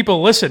make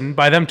people listen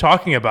by them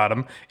talking about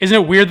him?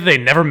 Isn't it weird that they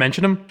never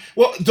mention him?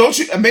 Well, don't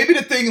you? Maybe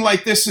the thing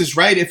like this is,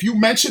 right, if you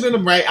mention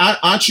him, right,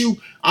 aren't you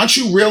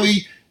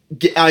really,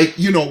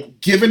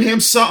 giving him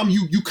something?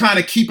 You kind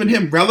of keeping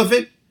him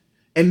relevant.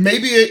 And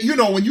maybe,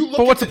 when you look.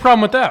 But what's the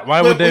problem with that?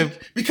 Why would they?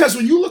 Because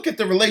when you look at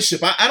the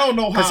relationship, I don't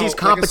know how. Because he's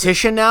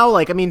competition now.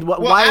 Like, I mean,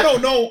 why? I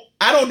don't know.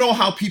 I don't know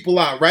how people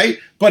are, right?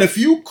 But if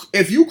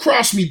you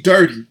cross me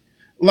dirty,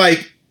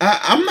 like,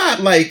 I'm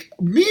not like,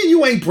 me and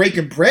you ain't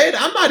breaking bread.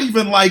 I'm not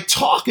even like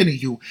talking to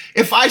you.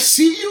 If I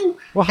see you,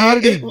 well, how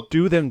did he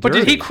do them dirty? But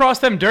did he cross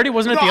them dirty?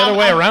 Wasn't it the other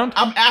way around?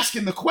 I'm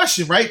asking the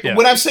question, right? Yeah.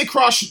 When I say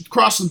cross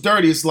them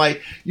dirty, is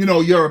like,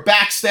 you're a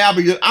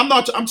backstabber.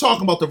 I'm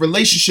talking about the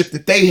relationship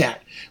that they had.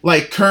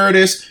 Like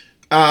Curtis,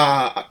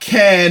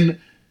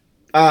 Ken,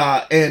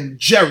 and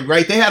Jerry,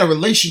 right? They had a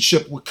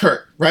relationship with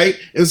Kirk, right?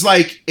 It's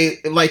like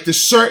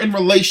this certain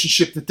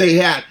relationship that they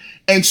had.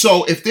 And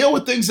so if there were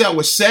things that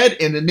were said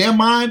and in their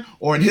mind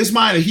or in his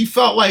mind, and he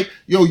felt like,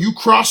 yo, you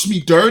crossed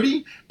me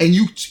dirty and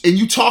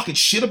you talking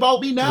shit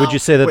about me now. Would you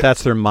say that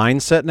that's their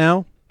mindset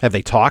now? Have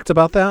they talked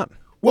about that?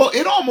 Well,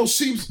 it almost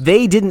seems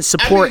they didn't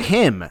support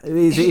him. That's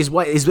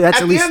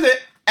at least.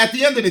 At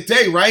the end of the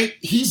day, right?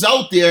 He's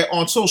out there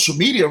on social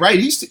media, right?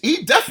 He's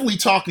definitely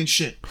talking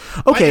shit.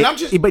 Okay,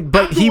 right?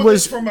 but he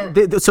was.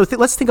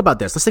 Let's think about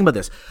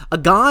this. A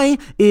guy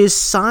is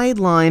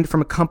sidelined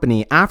from a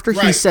company after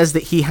he says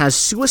that he has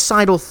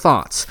suicidal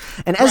thoughts,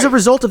 and as a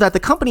result of that, the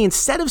company,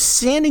 instead of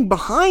standing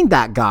behind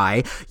that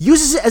guy,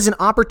 uses it as an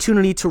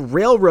opportunity to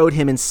railroad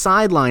him and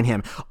sideline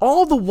him.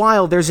 All the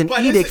while, there's an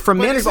edict from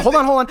management. Hold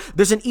on.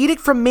 There's an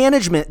edict from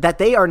management that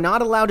they are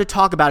not allowed to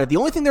talk about it. The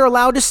only thing they're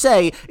allowed to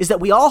say is that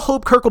we all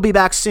hope Kirk will be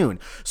back soon.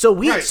 So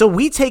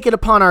we take it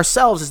upon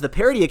ourselves as the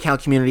parody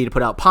account community to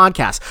put out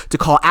podcasts, to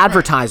call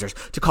advertisers,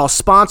 to call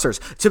sponsors.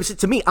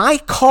 To me, I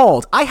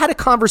had a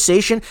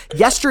conversation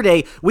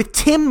yesterday with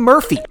Tim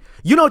Murphy.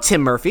 You know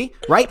Tim Murphy,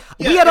 right?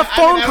 Yeah, we had a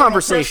phone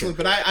conversation.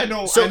 But I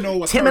know.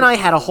 Tim and I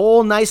had a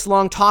whole nice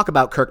long talk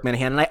about Kirk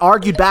Minahan, and I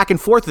argued back and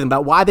forth with him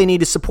about why they need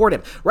to support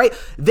him, right?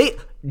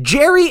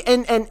 Jerry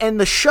and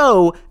the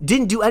show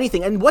didn't do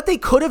anything. And what they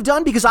could have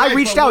done, because I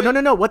reached out.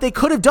 No. What they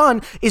could have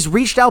done is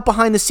reached out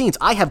behind the scenes.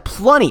 I have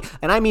plenty,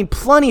 and I mean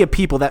plenty of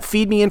people that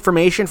feed me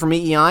information from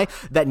EEI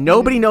that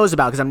nobody knows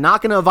about because I'm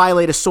not going to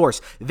violate a source.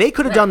 They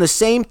could have done the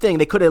same thing.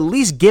 They could have at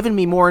least given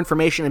me more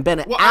information and been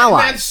an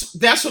ally.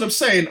 That's what I'm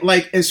saying.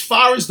 Like, as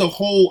far as the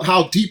whole,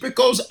 how deep it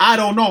goes, I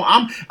don't know.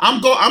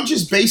 I'm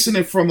just basing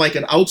it from like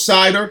an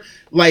outsider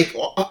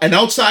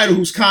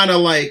who's kind of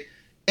like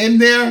in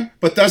there,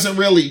 but doesn't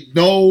really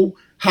know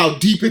how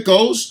deep it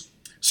goes.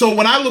 So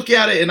when I look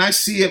at it and I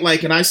see it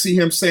and I see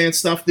him saying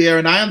stuff there,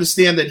 and I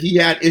understand that he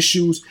had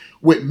issues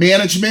with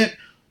management,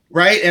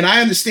 right? And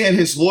I understand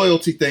his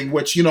loyalty thing,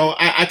 which,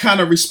 I kind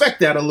of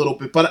respect that a little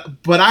bit,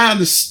 but I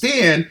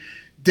understand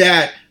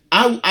that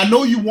I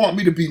know you want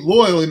me to be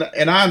loyal,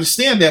 and I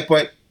understand that,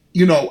 but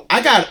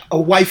I got a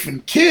wife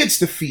and kids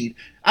to feed.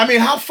 I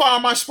mean, how far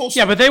am I supposed to?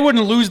 Yeah, but they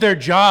wouldn't lose their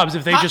jobs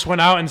if they just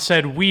went out and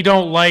said, we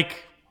don't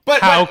like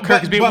how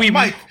Kirk is being.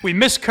 We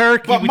miss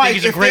Kirk. We think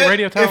he's a great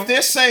radio talent. If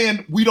they're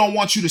saying we don't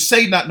want you to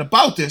say nothing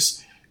about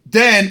this,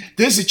 then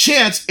there's a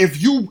chance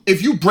if you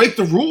break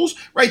the rules,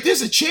 right?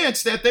 There's a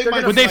chance that they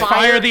might. Would they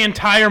fire the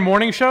entire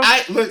morning show?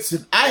 I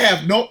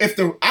have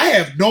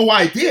no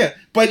idea.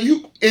 But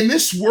in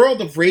this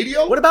world of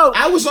radio, what about?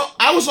 I was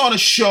on a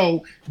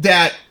show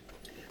that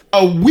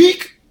a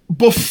week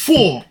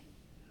before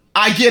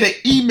I get an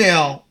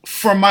email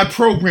from my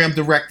program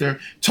director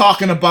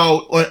talking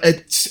about,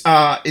 and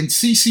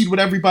CC'd with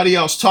everybody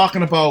else,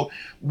 talking about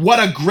what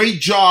a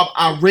great job.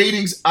 Our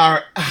ratings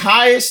are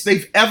highest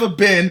they've ever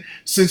been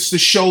since the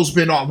show's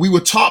been on. We were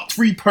top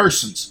 3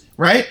 persons,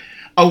 right?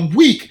 A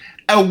week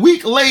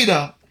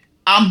later,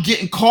 I'm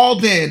getting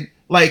called in,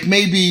 like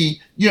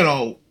maybe,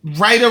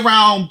 right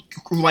around,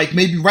 like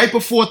maybe right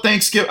before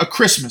Thanksgiving or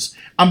Christmas.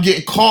 I'm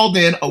getting called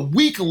in a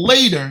week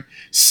later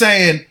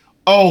saying,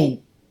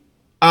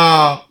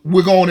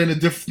 we're going in a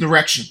different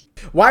direction.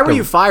 Why were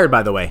you fired,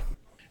 by the way?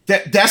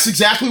 That's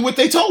exactly what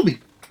they told me.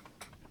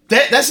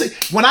 That's it.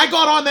 When I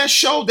got on that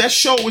show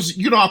was,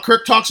 how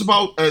Kirk talks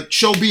about a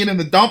show being in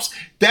the dumps.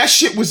 That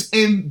shit was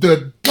in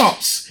the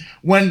dumps.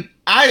 When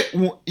I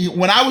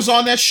was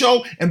on that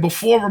show and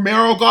before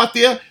Romero got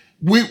there,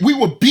 we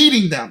were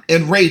beating them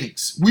in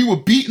ratings. We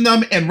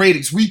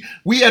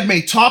had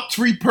made top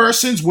 3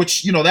 persons,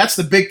 which, that's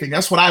the big thing.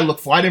 That's what I look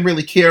for. I didn't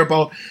really care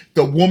about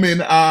the woman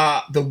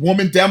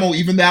demo,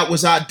 even that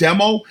was our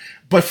demo.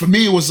 But for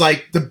me, it was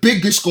like the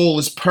biggest goal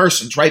is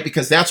persons, right?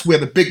 Because that's where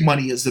the big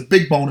money is, the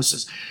big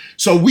bonuses.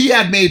 So we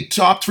had made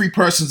top 3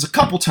 persons a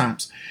couple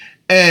times.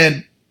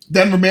 And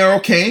then Romero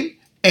came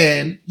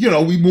and,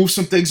 we moved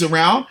some things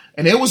around.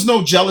 And there was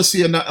no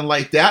jealousy or nothing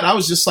like that. I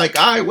was just like,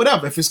 all right,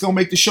 whatever. If it's going to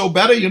make the show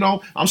better,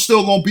 I'm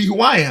still going to be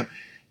who I am.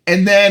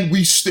 And then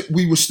we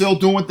were still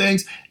doing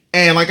things.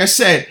 And like I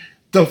said,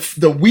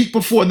 the week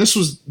before, and this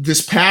was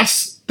this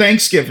past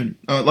Thanksgiving,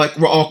 right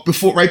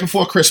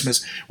before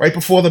Christmas, right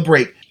before the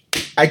break,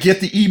 I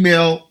get the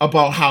email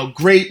about how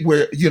great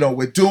we're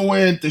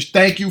doing.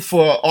 Thank you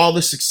for all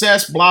the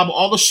success, blah, blah,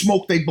 all the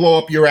smoke they blow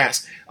up your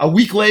ass. A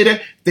week later,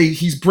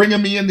 he's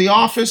bringing me in the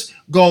office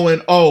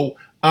going,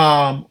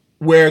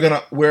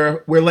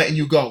 we're letting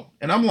you go.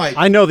 And I'm like,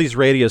 I know these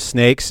radio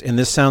snakes, and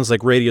this sounds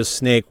like Radio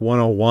Snake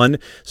 101.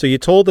 So you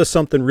told us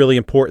something really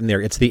important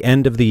there. It's the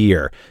end of the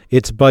year.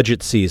 It's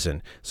budget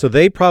season. So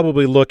they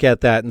probably look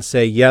at that and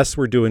say, yes,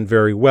 we're doing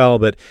very well,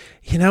 but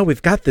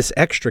we've got this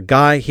extra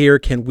guy here.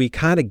 Can we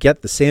kind of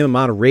get the same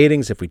amount of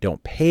ratings if we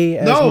don't pay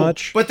as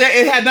much? But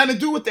it had nothing to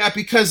do with that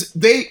because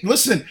they've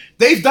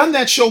done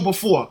that show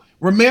before.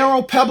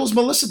 Romero, Pebbles,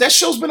 Melissa. That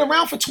show's been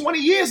around for 20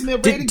 years, and their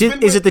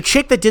ratings. Is it the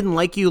chick that didn't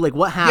like you? Like,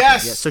 what happened?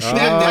 Yes. Yeah, so she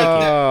didn't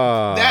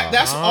like you.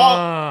 That's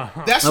all.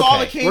 That's all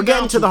it came. We're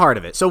getting to the heart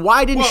of it. So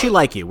why didn't she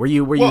like you? Were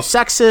you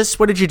sexist?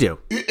 What did you do?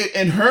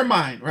 In her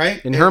mind,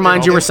 right? In her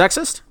mind, you were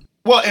sexist?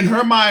 Well, in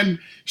her mind,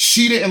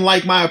 she didn't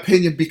like my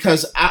opinion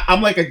because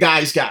I'm like a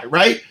guy's guy,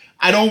 right?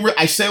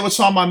 I say what's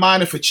on my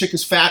mind. If a chick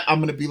is fat, I'm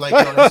gonna be like,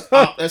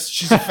 yo,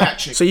 she's a fat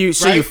chick. So you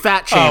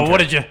fat shamed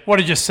her. What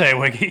did you say,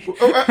 Wiggy?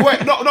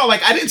 No,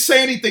 like I didn't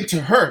say anything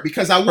to her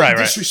because I wouldn't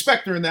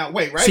disrespect her in that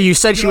way, right? So you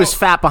said she was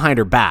fat behind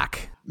her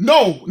back.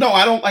 No,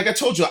 I don't. Like I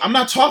told you, I'm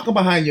not talking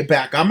behind your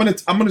back. I'm gonna.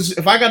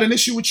 If I got an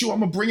issue with you, I'm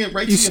gonna bring it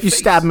right to your face. You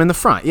stab him in the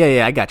front.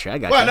 Yeah, I got you.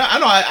 Well, no, I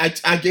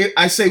know.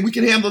 I say we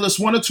can handle this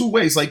one or two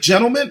ways, like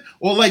gentlemen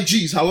or like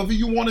G's, however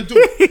you want to do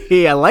it.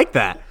 Yeah, I like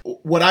that.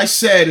 What I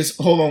said is,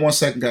 hold on one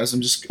second, guys.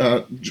 I'm just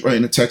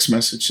writing a text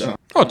message.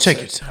 Take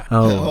your time.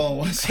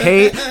 Oh,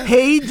 hey,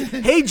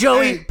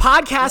 Joey.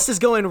 Podcast is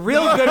going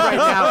real good right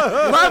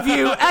now. Love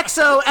you,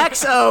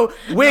 XOXO,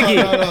 Wiggy.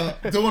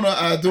 Doing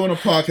a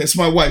podcast. It's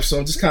my wife, so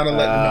I'm just kind of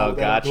letting you know.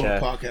 Gotcha. Doing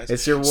a podcast.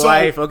 It's your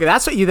wife. Okay,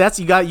 that's you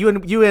got. You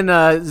and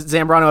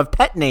Zambrano have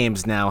pet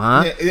names now,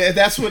 huh? Yeah,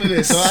 that's what it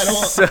is.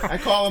 So I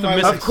call him my.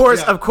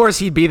 Of course,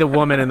 he'd be the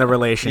woman in the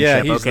relationship.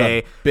 Yeah, he's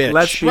okay, the bitch.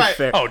 Let's be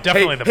fair. Oh,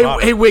 definitely the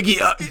bottom. Hey, Wiggy,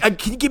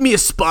 can you give me a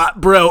spot,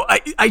 bro?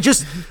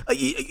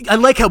 I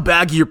like how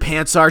baggy your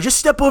pants are. Just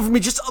step over me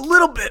just a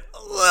little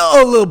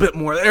bit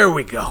more. There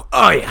we go.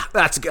 Oh yeah,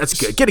 that's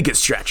good. Get a good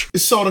stretch.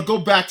 So to go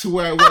back to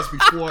where I was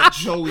before,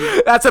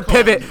 Joey. That's a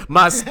pivot.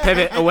 Must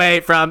pivot away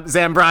from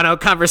Zambrano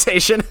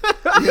conversation.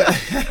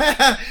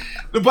 Yeah.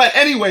 But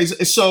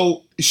anyways,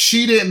 so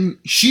she didn't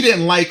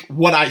like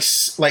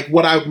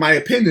my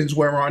opinions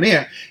were on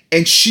air,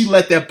 and she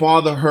let that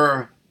bother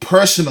her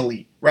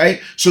personally,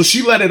 right? So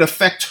she let it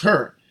affect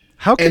her.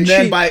 How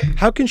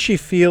can she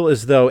feel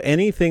as though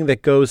anything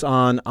that goes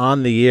on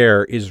the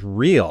air is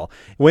real?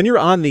 When you're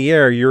on the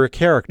air, you're a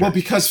character. Well,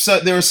 because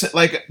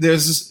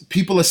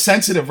people are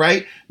sensitive,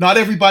 right? Not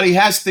everybody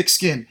has thick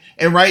skin,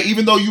 and right,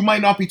 even though you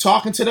might not be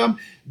talking to them,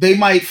 they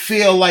might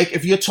feel like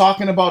if you're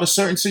talking about a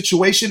certain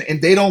situation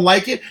and they don't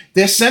like it,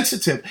 they're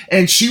sensitive.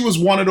 And she was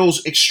one of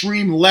those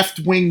extreme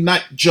left-wing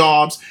nut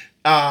jobs.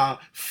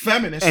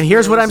 Feminist. And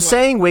here's what I'm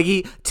saying,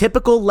 Wiggy.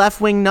 Typical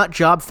left-wing nut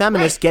job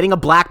feminist getting a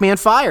black man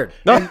fired.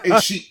 And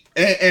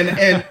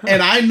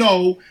I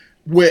know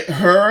with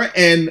her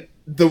and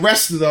the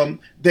rest of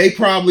them, they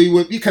probably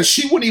would, because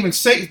she wouldn't even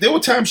say, there were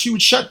times she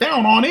would shut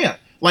down on air.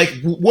 Like,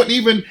 wouldn't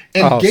even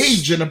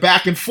engage in a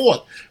back and forth.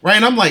 Right?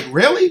 And I'm like,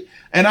 really?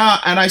 And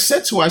I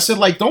said to her, I said,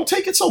 like, don't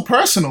take it so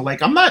personal.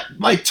 Like, I'm not,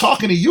 like,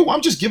 talking to you.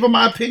 I'm just giving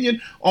my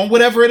opinion on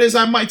whatever it is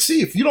I might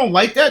see. If you don't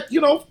like that,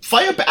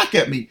 fire back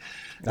at me.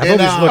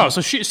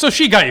 So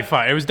she got you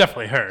fired. It was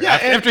definitely her. Yeah,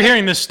 after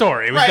hearing this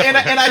story, it was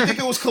definitely her. And I think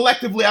it was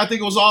collectively. I think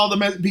it was all the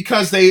men,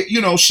 because they,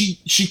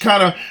 she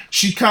kind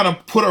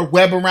of put her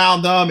web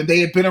around them, and they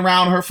had been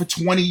around her for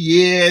 20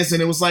 years,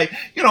 and it was like,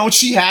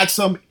 she had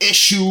some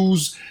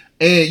issues.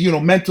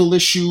 And, mental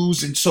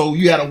issues. And so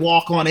you had to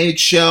walk on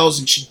eggshells,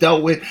 and she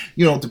dealt with,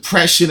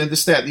 depression and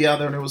this, that, and the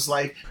other. And it was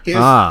like,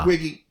 here's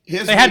Wiggy.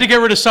 They had to get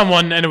rid of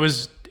someone, and it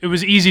was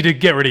easy to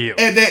get rid of you.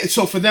 And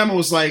so for them, it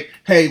was like,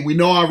 hey, we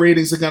know our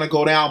ratings are going to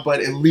go down, but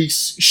at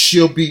least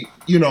she'll be,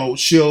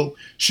 she'll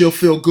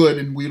feel good,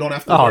 and we don't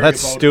have to worry about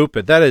that's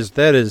stupid. That is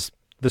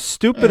the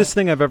stupidest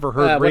thing I've ever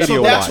heard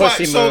radio-wise.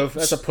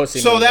 That's a pussy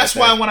move. So that's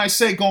why when I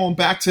say going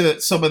back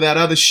to some of that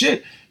other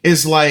shit,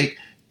 is like,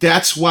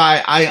 that's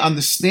why I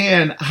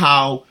understand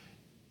how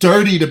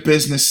dirty the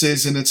business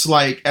is. And it's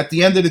like, at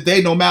the end of the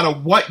day, no matter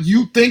what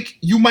you think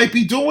you might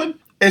be doing,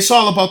 it's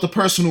all about the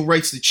person who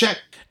writes the check.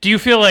 Do you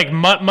feel like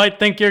Mutt might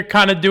think you're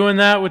kind of doing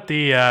that with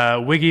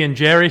the Wiggy and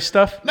Jerry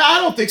stuff? No,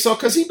 I don't think so,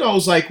 because he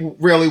knows, like,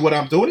 really what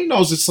I'm doing. He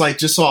knows it's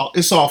like it's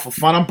all for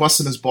fun. I'm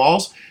busting his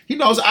balls. He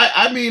knows.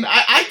 I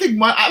think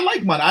Mutt. I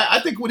like Mutt. I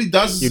think what he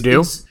does is... You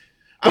do?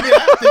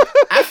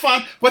 I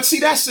find... But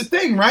see, that's the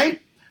thing,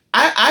 right?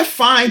 I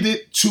find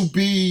it to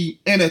be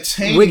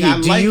entertaining.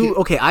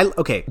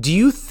 Wiggy, do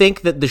you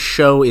think that the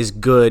show is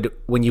good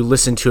when you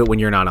listen to it when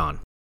you're not on?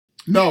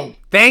 No.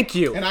 Thank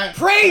you.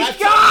 Praise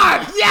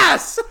God!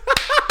 Yes!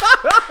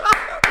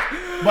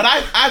 But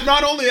I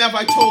not only have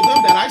I told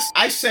them that,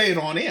 I say it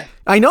on air.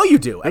 I know you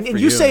do, and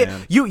you say it.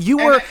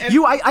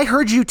 I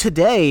heard you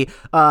today,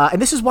 and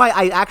this is why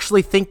I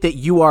actually think that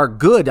you are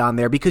good on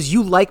there, because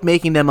you like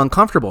making them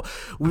uncomfortable.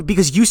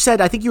 Because you said,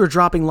 I think you were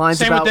dropping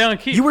lines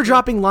you were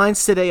dropping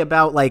lines today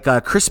about like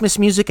Christmas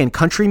music and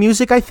country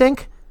music, I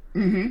think.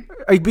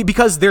 Mm-hmm.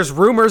 Because there's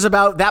rumors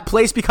about that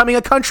place becoming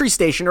a country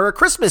station or a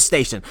Christmas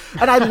station,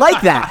 and I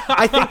like that.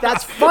 I think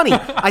that's funny.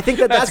 I think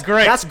that's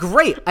great. That's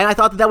great, and I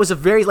thought that was a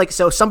very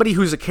so somebody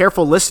who's a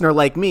careful listener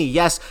like me.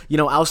 Yes,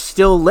 I'll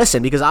still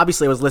listen, because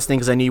obviously I was listening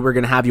because I knew we were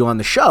going to have you on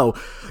the show.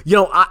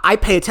 I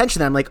pay attention to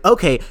that. I'm like,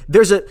 okay,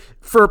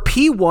 for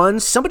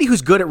P1s, somebody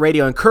who's good at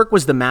radio, and Kirk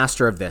was the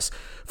master of this.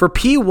 For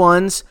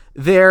P1s,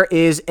 there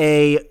is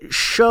a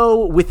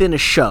show within a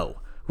show.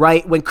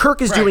 right? When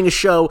Kirk is doing a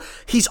show,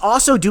 he's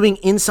also doing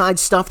inside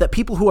stuff that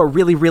people who are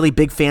really, really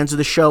big fans of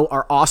the show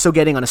are also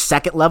getting on a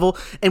second level.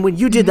 And when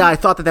you did that, I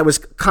thought that was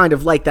kind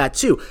of like that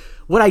too.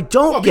 What I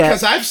don't get,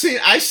 because I've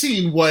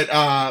seen what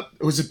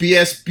was it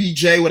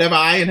BJ whatever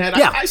Ian had.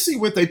 Yeah. I see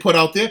what they put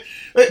out there,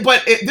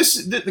 but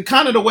the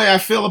kind of the way I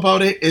feel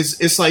about it is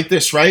it's like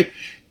this, right?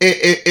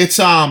 It's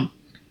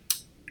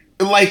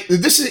like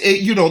this is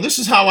this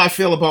is how I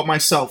feel about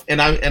myself,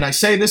 and I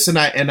say this and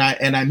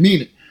I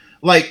mean it.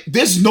 Like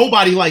there's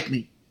nobody like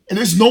me, and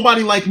there's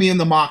nobody like me in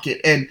the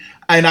market, and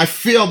I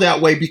feel that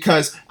way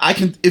because I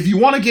can. If you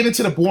want to get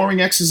into the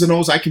boring X's and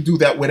O's, I can do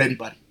that with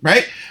anybody,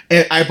 right?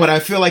 But I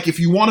feel like if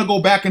you want to go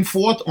back and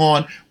forth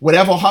on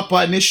whatever hot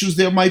button issues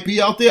there might be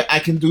out there, I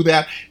can do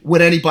that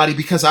with anybody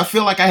because I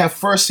feel like I have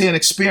firsthand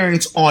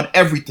experience on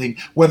everything,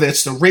 whether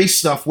it's the race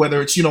stuff,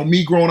 whether it's,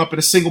 me growing up in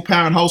a single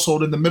parent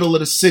household in the middle of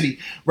the city,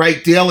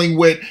 right? Dealing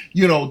with,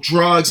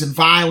 drugs and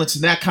violence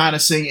and that kind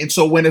of thing. And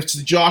so when it's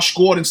the Josh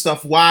Gordon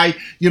stuff, why,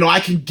 I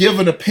can give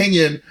an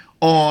opinion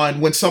on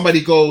when somebody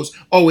goes,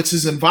 oh, it's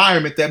his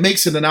environment that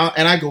makes it, and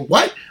I go,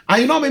 what? How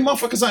many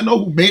motherfuckers I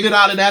know who made it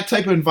out of that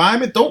type of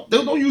environment? Don't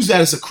use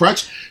that as a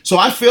crutch. So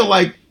I feel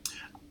like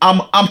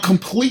I'm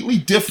completely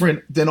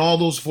different than all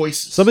those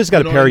voices. Somebody's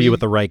got to pair you with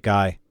the right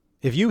guy.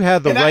 If you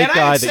had the right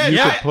guy that you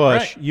could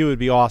push, you would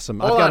be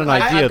awesome. I've got an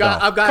idea,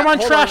 though. Come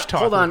on, trash talk.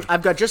 Hold on,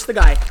 I've got just the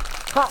guy.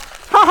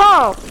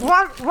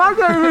 My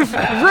name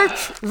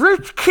is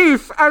Rich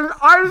Keefe, and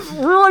I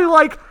really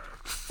like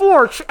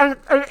sports and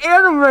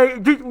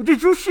anime.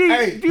 Did you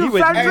see? You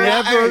would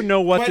never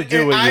know what to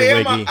do with you,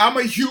 Wiggy. I'm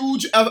a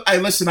huge.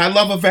 Listen, I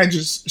love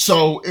Avengers,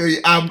 so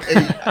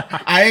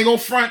I ain't gonna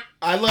front.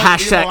 I love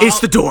hashtag it's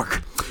the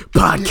dork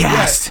podcast.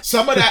 Yes.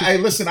 Some of that.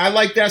 Listen, I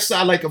like that.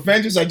 I like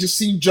Avengers. I just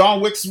seen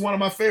John Wick is one of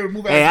my favorite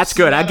movies. Hey, that's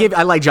good.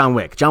 I like John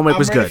Wick. John Wick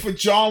was good. For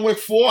John Wick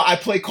 4, I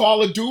play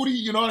Call of Duty.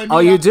 You know what I mean? Oh,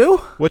 you do?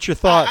 What's your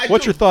thought?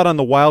 What's your thought on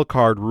the wild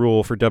card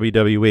rule for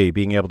WWE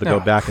being able to go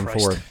back and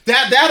forth?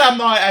 That I'm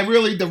not.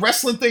 The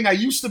wrestling thing. I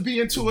used to be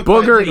into it.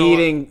 Booger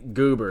eating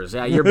goobers.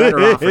 Yeah, you're better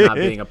off for not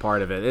being a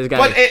part of it.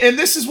 And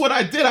this is what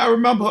I did. I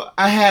remember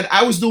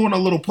I was doing a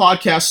little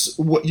podcast,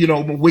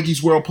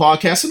 Wiggy's World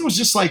podcast, and it was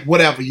just like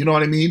whatever. You know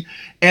what I mean?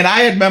 And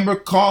I had remember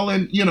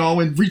calling,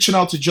 and reaching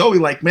out to Joey,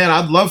 like, man,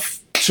 I'd love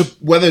to,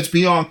 whether it's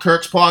be on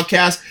Kirk's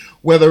podcast,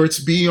 whether it's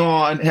be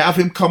on, have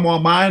him come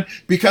on mine,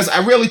 because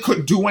I really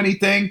couldn't do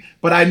anything,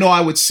 but I know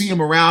I would see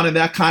him around and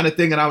that kind of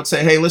thing, and I would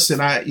say, hey, listen,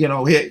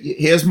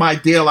 here's my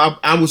deal.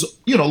 I was,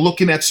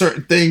 looking at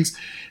certain things,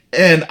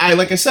 and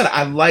like I said,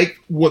 I like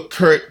what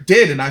Kurt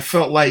did, and I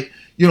felt like,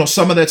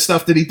 some of that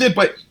stuff that he did,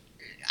 but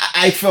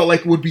I felt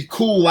like it would be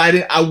cool.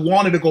 I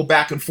wanted to go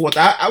back and forth.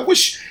 I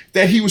wish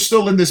that he was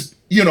still in this,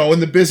 in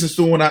the business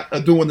doing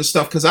the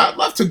stuff, because I'd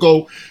love to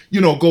go,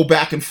 go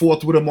back and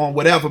forth with him on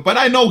whatever. But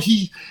I know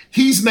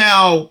he's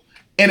now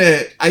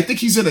I think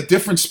he's in a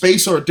different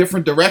space or a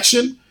different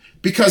direction,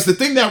 because the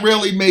thing that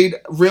really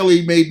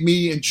made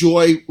me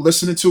enjoy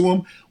listening to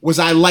him was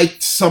I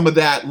liked some of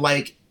that,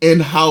 like,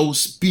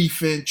 in-house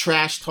beefing,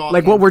 trash talk,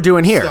 like what we're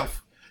doing here.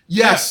 Stuff.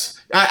 Yes.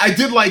 I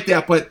did like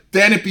that, but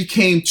then it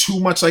became too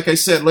much. Like I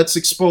said, let's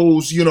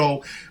expose,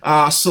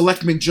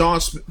 Selectman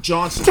Johnson. There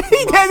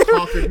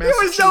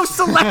was no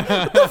select.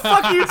 What the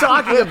fuck are you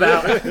talking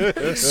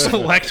about?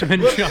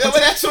 Selectman Johnson.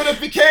 That's what it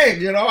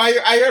became.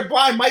 I heard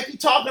Blind Mikey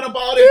talking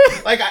about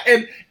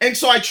it, and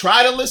so I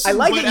try to listen. I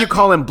like that you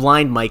call him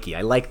Blind Mikey.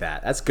 I like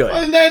that. That's good.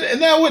 And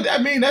that would,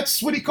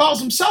 that's what he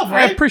calls himself,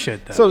 right? I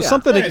appreciate that. So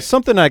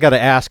something I got to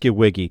ask you,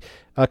 Wiggy.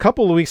 A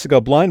couple of weeks ago,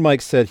 Blind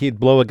Mike said he'd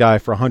blow a guy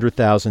for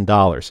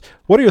 $100,000.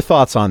 What are your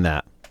thoughts on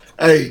that?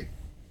 Hey,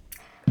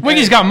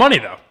 Wiggy's got money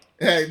though.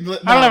 Hey, I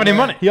don't have any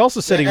money. He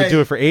also said he would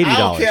do it for $80. I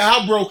don't care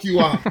how broke you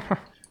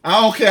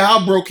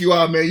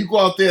are. Man. You go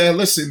out there and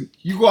listen.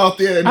 You go out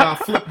there and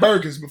flip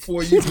burgers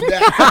before you do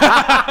that.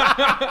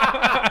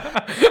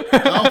 I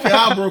don't care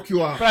how broke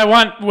you are. But I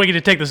want Wiggy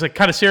to take this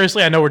kind of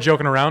seriously. I know we're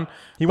joking around.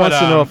 He wants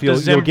to know if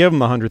you'll give him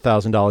the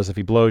 $100,000 if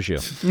he blows you.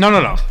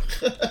 No.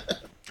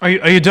 Are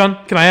you done?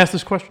 Can I ask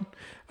this question?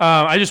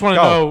 I just want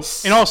to know,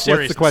 in all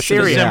seriousness, what's the question?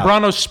 Does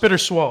Zambrano spit or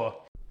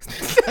swallow?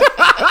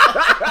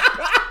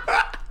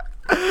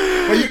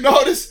 But you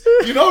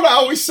know what I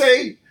always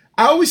say?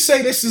 I always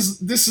say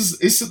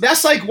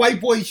that's like white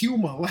boy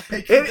humor.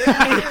 Like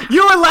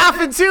you were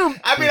laughing too.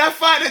 I mean, I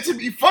find it to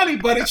be funny,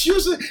 but it's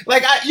usually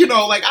like I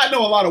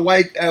know a lot of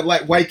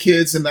white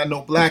kids, and I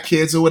know black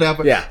kids or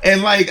whatever. Yeah.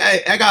 And like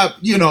I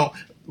got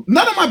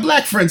none of my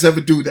black friends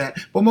ever do that,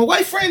 but my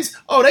white friends,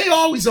 they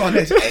always on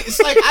this. It's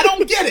like I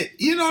don't get it.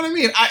 You know what I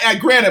mean? I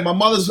granted,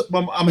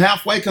 I'm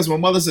half white because my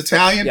mother's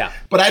Italian,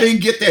 but I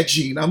didn't get that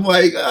gene. I'm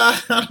like,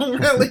 I don't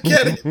really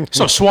get it.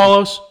 So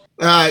swallows.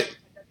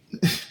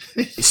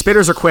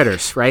 Spitters or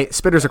quitters, right?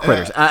 Spitters or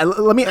quitters.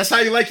 That's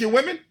how you like your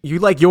women? You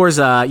like yours.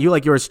 You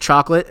like yours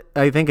chocolate,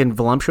 I think, and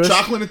voluptuous.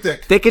 Chocolate and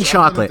thick. Thick and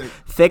chocolate.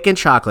 Thick and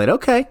chocolate.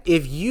 Okay.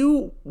 If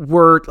you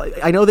were,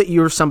 I know that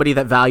you're somebody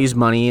that values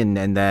money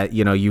and that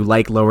you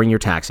like lowering your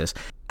taxes.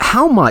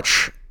 How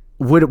much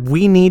would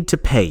we need to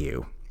pay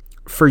you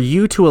for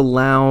you to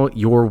allow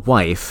your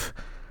wife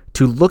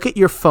to look at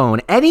your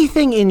phone,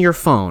 anything in your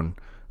phone,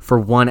 for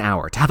 1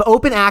 hour, to have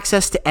open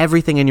access to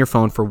everything in your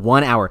phone for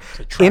 1 hour.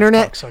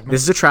 Internet.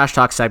 This is a trash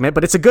talk segment,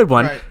 but it's a good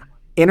one. Right.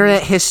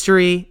 Internet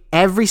history,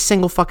 every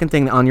single fucking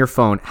thing on your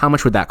phone. How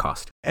much would that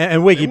cost?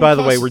 And Wiggy, by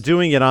the way, we're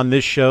doing it on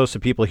this show so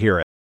people hear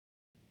it.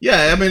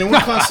 Yeah, I mean,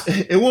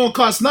 it won't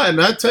cost nothing.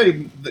 I tell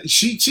you,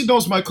 she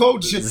knows my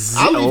code.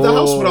 I'll leave the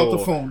house without the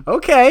phone.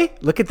 Okay,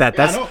 look at that.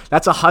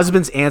 That's a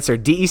husband's answer.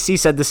 DEC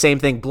said the same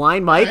thing.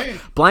 Blind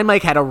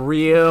Mike had a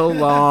real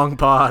long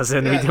pause,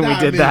 and we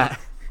did that.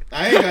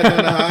 I ain't got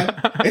nothing to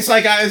hide. It's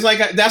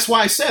like that's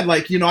why I said,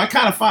 like, you know, I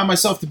kind of find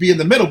myself to be in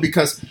the middle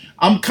because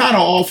I'm kind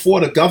of all for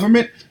the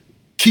government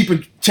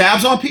keeping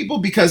tabs on people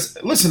because,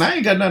 listen, I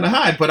ain't got nothing to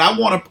hide, but I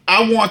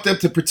want them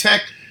to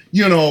protect,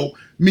 you know,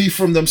 me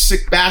from them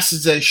sick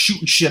bastards that are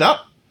shooting shit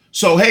up.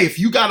 So, hey, if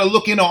you got to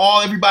look into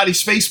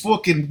everybody's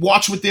Facebook and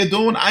watch what they're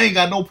doing, I ain't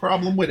got no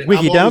problem with it.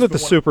 Wiggy, down at the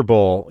Super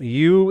Bowl,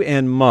 you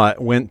and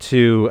Mutt went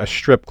to a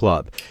strip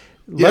club.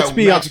 Let's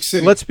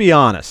be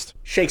honest.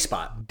 Shake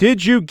Spot.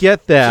 Did you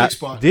get that?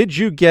 Did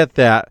you get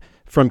that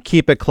from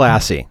Keep It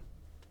Classy?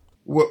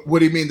 What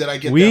do you mean that I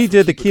get? We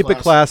did the Keep It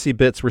Classy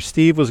bits where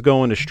Steve was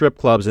going to strip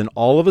clubs, and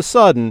all of a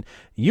sudden,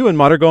 you and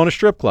Mutt are going to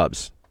strip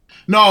clubs.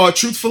 No,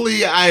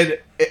 truthfully, I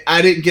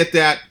didn't get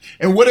that.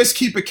 And what is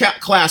Keep It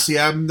Classy?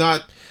 I'm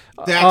not.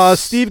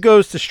 Steve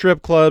goes to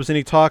strip clubs and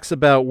he talks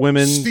about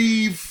women.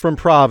 Steve from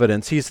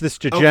Providence. He's this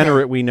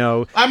degenerate we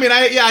know. I mean,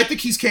 I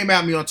think he's came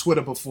at me on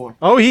Twitter before.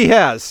 Oh, he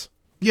has.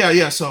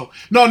 Yeah. So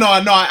no.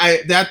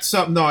 That's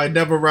something. No, I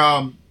never.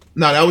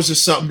 No, that was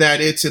just something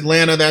that it's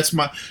Atlanta. That's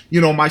my,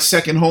 my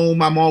second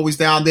home. I'm always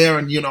down there,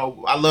 and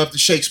I love the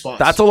shake spots.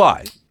 That's a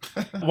lie.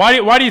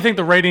 Why do you think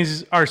the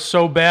ratings are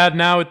so bad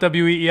now at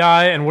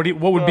WEEI, and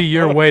what would be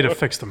your way to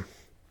fix them?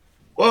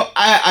 Well,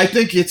 I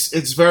think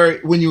it's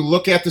very, when you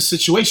look at the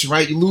situation,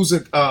 right? You lose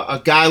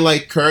a guy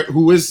like Kurt,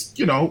 who is,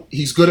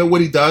 he's good at what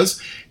he does.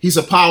 He's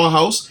a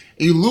powerhouse.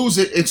 And you lose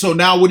it, and so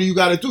now what do you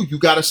got to do? You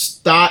got to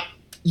start.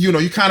 You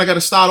kind of got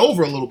to start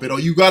over a little bit, or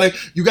you got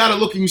to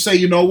look and you say,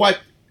 you know what?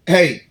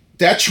 Hey,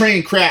 that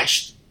train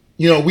crashed.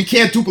 We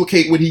can't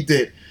duplicate what he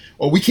did,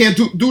 or we can't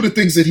do the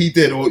things that he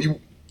did, or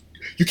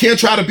you can't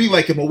try to be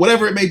like him, or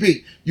whatever it may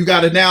be. You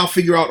got to now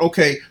figure out,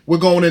 okay, we're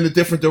going in a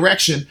different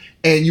direction,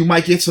 and you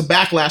might get some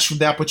backlash from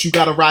that, but you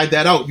got to ride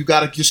that out. You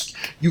got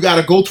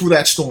to go through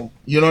that storm.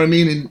 You know what I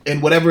mean?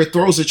 And whatever it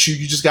throws at you,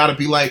 you just got to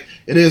be like,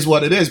 it is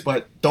what it is,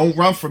 but don't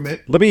run from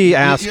it. Let me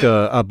ask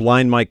a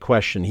Blind Mike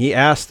question. He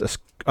asked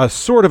a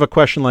sort of a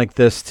question like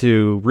this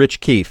to Rich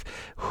Keefe.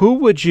 Who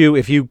would you,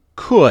 if you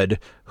could,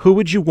 who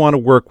would you want to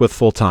work with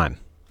full time?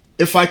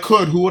 If I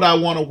could, who would I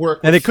want to work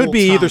with? And it could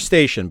be either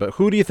station, but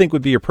who do you think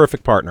would be your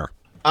perfect partner?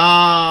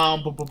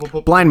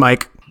 Blind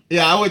Mike.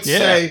 Yeah, I would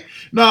say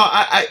no.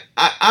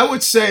 I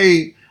would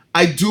say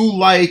I do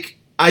like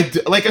I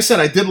said,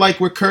 I did like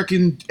what Kirk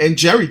and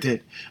Jerry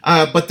did,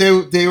 but they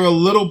were a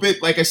little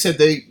bit, like I said,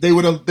 they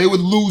would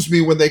lose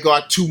me when they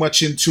got too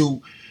much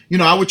into.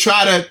 I would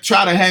try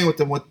to hang with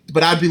them,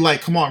 but I'd be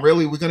like, come on,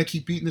 really? We're going to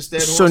keep beating this dead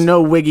horse? So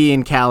no Wiggy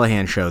and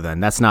Callahan show then?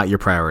 That's not your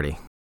priority?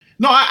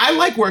 No, I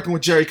like working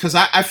with Jerry because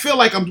I feel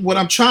like what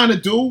I'm trying to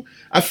do,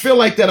 I feel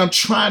like that I'm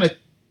trying to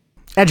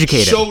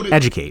educate him.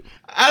 Educate.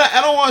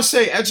 I don't want to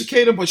say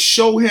educate him, but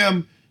show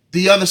him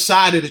the other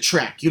side of the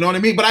track. You know what I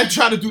mean? But I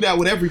try to do that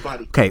with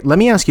everybody. Okay, let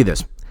me ask you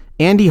this.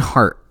 Andy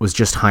Hart was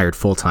just hired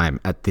full-time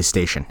at this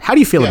station. How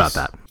do you feel about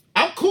that?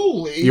 I'm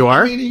cool. You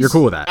are? You're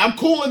cool with that? I'm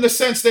cool in the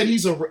sense that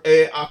he's a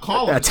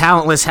columnist. A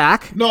talentless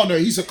hack? No,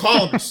 he's a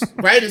columnist,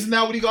 right? Isn't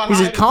that what he got He's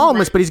hired a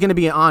columnist, right? But he's going to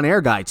be an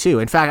on-air guy, too.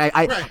 In fact,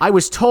 I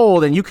was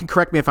told, and you can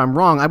correct me if I'm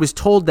wrong, I was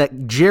told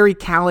that Jerry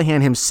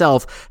Callahan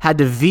himself had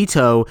to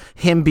veto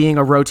him being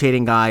a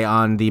rotating guy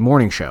on the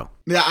morning show.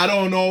 Yeah, I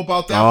don't know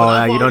about that.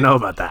 Oh, you don't know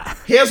about that.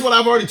 Here's what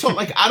I've already told.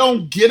 Like, I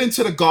don't get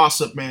into the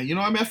gossip, man. You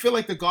know what I mean? I feel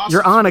like the gossip.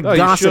 You're on a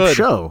gossip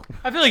show.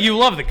 I feel like you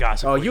love the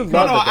gossip. Oh, you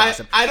love the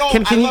gossip. I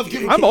don't.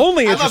 I'm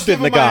only interested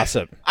in the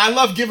gossip. I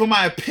love giving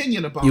my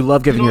opinion about. You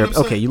love giving your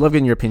you love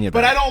giving your opinion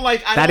about. But I don't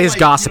like. That is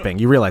gossiping.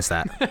 You realize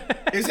that?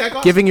 Is that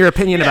gossip? Giving your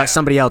opinion about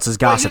somebody else is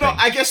gossiping. But,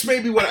 I guess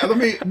maybe let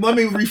me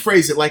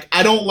rephrase it. Like,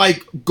 I don't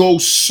like go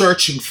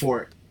searching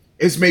for it.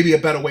 Is maybe a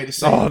better way to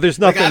say it. Oh, there's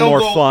nothing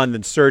more fun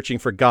than searching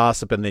for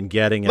gossip and then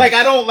getting it. Like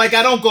I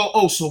don't go,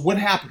 oh, so what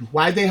happened?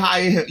 Why'd they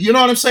hire him? You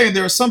know what I'm saying?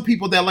 There are some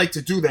people that like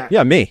to do that.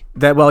 Yeah, me.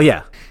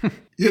 Yeah.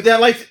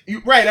 That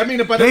right. I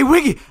mean, but hey,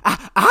 Wiggy,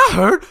 I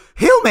heard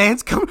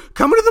Hillman's coming to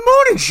the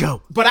morning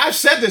show. But I've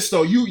said this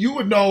though. You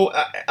would know,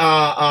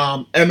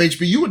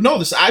 MHB. You would know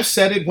this. I've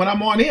said it when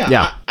I'm on air.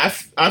 Yeah.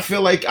 I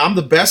feel like I'm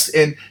the best,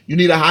 and you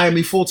need to hire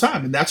me full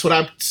time, and that's what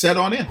I've said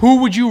on air.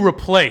 Who would you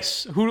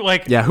replace? Who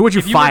would you fire?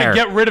 If you were to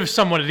get rid of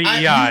someone at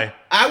EEI,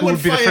 who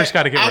would be the first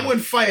guy to get rid of? I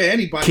wouldn't fire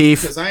anybody.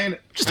 Keith. Because I ain't.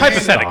 Just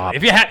hypothetically,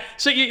 if you had,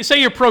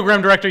 say you're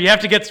program director, you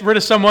have to get rid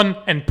of someone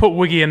and put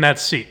Wiggy in that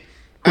seat.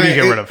 Who do you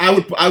get rid of? I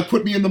would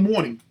put me in the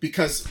morning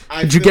because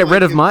I. Did you get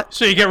rid of Mutt?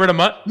 So you get rid of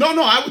Mutt? No,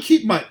 I would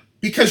keep Mutt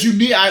because you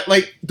need.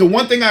 The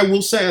one thing I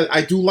will say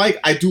I do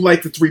like the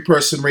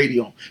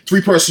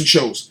 3-person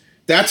shows.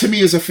 That to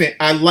me is a fan.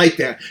 I like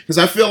that because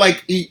I feel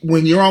like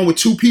when you're on with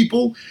two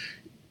people,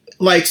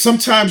 like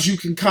sometimes you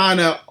can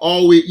kind of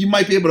you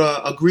might be able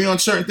to agree on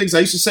certain things. I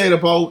used to say it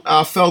about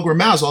Felger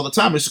Maz all the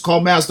time. I used to call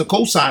Maz the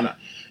co-signer.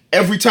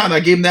 Every time I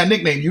gave him that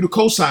nickname, you the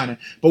co-signer.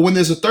 But when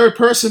there's a third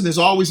person, there's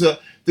always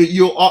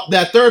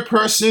that third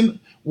person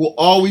will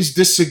always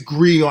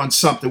disagree on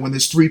something when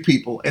there's three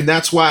people. And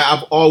that's why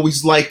I've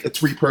always liked a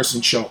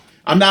 3-person show.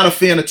 I'm not a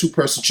fan of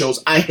 2-person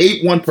shows. I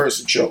hate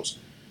 1-person shows.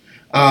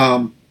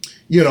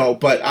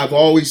 But I've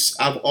always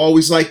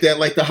liked that,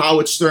 like the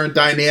Howard Stern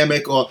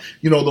dynamic, or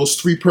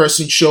those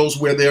 3-person shows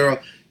where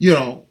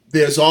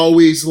there's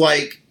always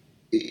like,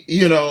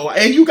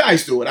 and you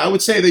guys do it. I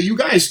would say that you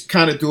guys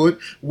kind of do it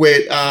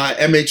with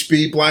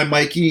MHB, Blind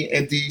Mikey,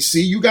 and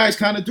DC. You guys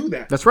kind of do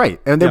that. That's right.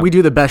 And then we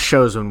do the best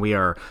shows when we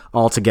are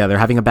all together,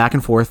 having a back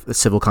and forth, a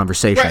civil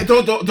conversation. Right.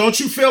 Don't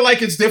you feel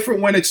like it's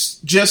different when it's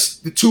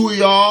just the 2 of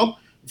y'all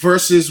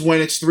versus when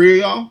it's 3 of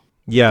y'all?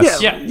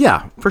 Yes.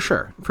 Yeah, for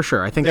sure.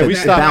 I think that we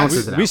it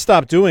balances it out. We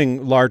stopped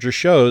doing larger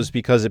shows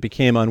because it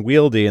became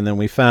unwieldy, and then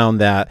we found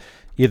that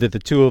either the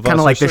two of us... Kind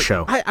of like this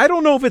show. I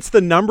don't know if it's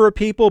the number of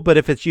people, but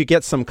if it's you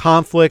get some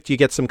conflict, you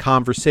get some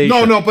conversation.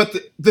 No, but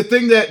the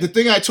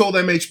thing I told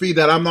MHB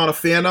that I'm not a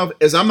fan of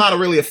is I'm not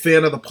really a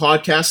fan of the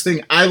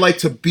podcasting. I like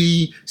to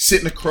be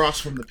sitting across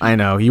from the people. I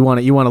know. You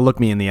want to look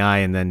me in the eye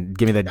and then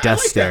give me the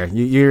death stare.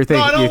 You're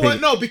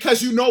thinking... No,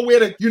 because you know where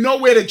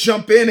to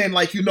jump in, and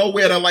like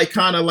where to like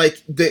kind of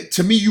like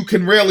to me you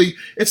can really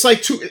it's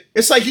like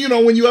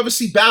when you ever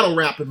see battle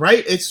rapping,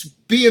 right? It's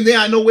being there,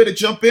 I know where to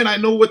jump in. I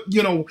know what,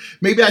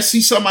 maybe I see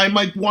something I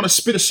might want to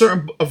spit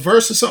a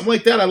verse or something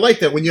like that. I like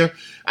that when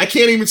I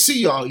can't even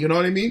see y'all, you know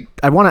what I mean?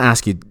 I want to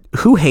ask you,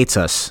 who hates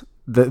us,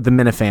 the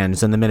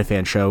Minifans and the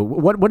Minifan show?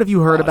 What have you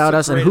heard about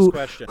us, and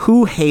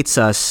who hates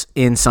us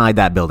inside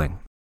that building?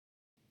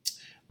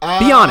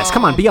 Be honest.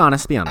 Come on, be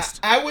honest.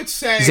 I would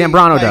say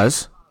Zambrano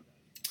does.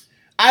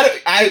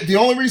 The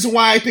only reason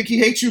why I think he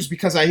hates you is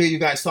because I hear you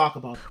guys talk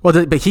about it.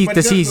 Well, but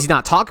he's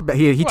not talking about.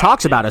 He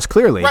talks about us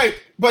clearly, right?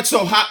 But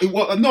so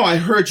no, I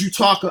heard you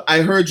talk.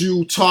 I heard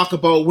you talk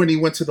about when he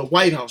went to the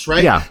White House,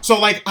 right? Yeah. So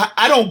like,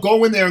 I don't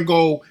go in there and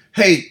go,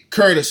 "Hey,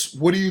 Curtis,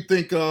 what do you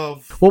think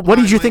of?" Well, what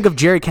did you think of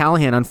Jerry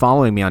Callahan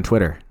unfollowing me on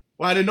Twitter?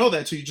 Well, I didn't know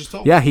that, so you just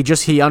told me. Yeah,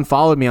 he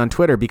unfollowed me on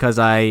Twitter because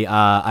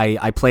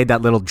I played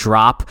that little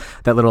drop,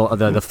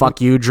 the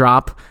fuck you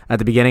drop at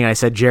the beginning. I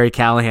said Jerry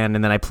Callahan,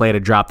 and then I played a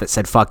drop that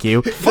said fuck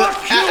you.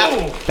 Fuck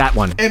you. That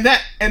one. And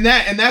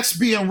that's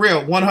being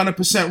real,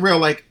 100% real.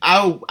 Like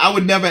I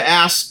would never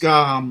ask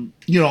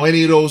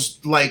any of those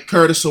like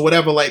Curtis or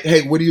whatever, like,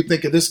 hey, what do you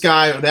think of this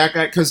guy or that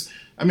guy? Because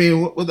I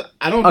mean,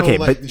 I don't know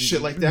like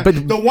shit like that.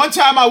 But the one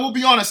time I will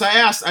be honest,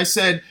 I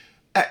said,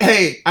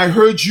 hey, I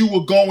heard you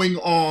were going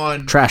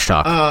on Trash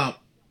Talk.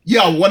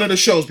 One of the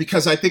shows,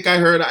 because I think I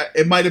heard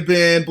it might have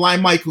been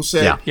Blind Mike who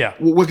said,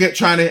 we're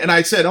trying to, and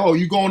I said, oh,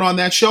 you going on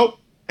that show?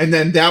 And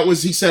then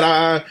he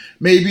said,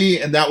 maybe,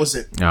 and that was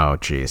it. Oh,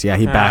 jeez. Yeah,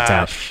 he backed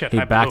out. Shit,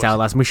 he backed out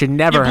last. We should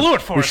never.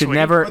 We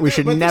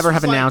should never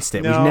have announced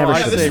it. We never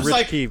should have.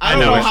 I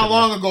don't know how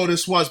long ago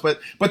this was, but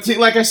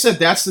like I said,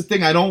 that's the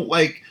thing. I don't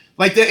like.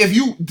 Like that, if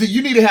you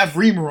need to have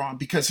Reamer on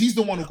because he's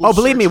the one who goes. Oh,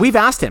 believe me, we've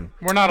asked him.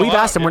 We're not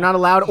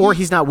allowed, or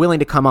he's not willing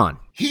to come on.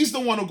 He's the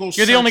one who goes.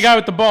 You're the only guy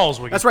with the balls,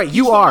 Wiggins. That's right.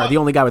 You are the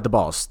only guy with the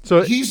balls.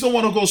 So he's the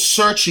one who goes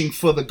searching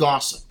for the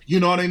gossip. You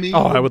know what I mean?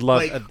 Oh, I would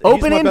love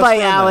open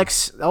invite,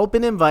 Alex.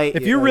 Open invite.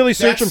 If you're really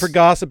searching for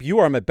gossip, you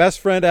are my best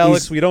friend,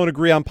 Alex. We don't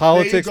agree on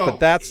politics, but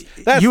that's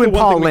you the and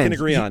one Paul thing we Lind. can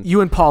agree on. You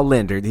and Paul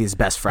Lind are his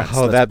best friends.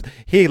 Oh,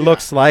 he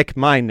looks like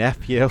my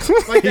nephew.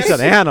 He's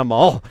an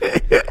animal.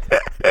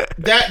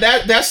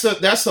 That's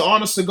the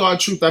honest to God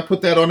truth. I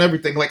put that on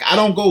everything. Like I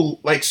don't go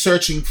like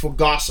searching for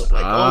gossip.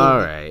 Like all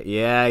right,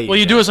 yeah. Will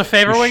you do us a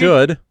favor? You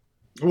should.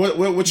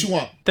 What you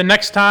want? The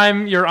next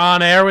time you're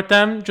on air with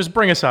them, just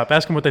bring us up.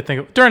 Ask them what they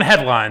think during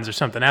headlines or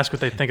something. Ask what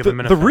they think of the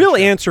Minifan. The real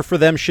answer for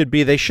them should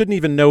be they shouldn't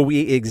even know we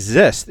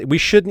exist. We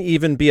shouldn't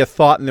even be a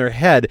thought in their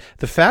head.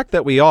 The fact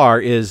that we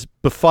are is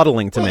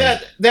befuddling to me.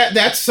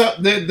 That's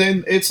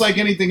then it's like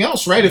anything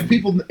else, right? If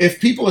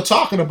people are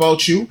talking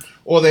about you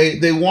or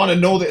they want to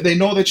know that they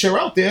know that you're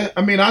out there,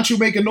 I mean, aren't you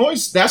making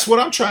noise? That's what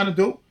I'm trying to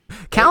do.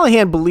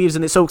 Callahan believes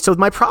in it. So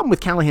my problem with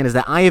Callahan is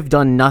that I have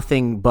done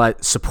nothing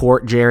but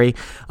support Jerry.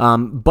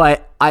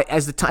 But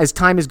as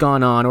time has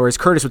gone on, or as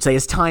Curtis would say,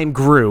 as time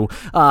grew,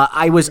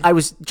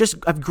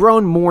 I've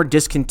grown more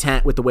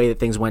discontent with the way that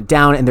things went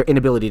down and their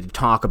inability to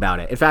talk about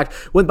it. In fact,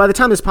 by the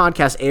time this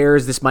podcast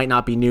airs, this might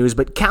not be news,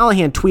 but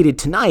Callahan tweeted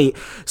tonight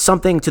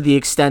something to the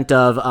extent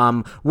of,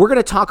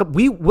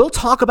 we will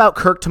talk about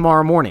Kirk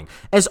tomorrow morning.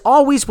 As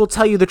always, we'll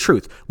tell you the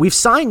truth. We've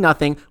signed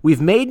nothing.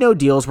 We've made no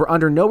deals. We're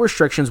under no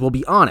restrictions. We'll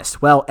be honest.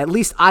 Well, at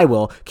least I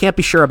will. Can't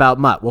be sure about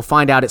Mutt. We'll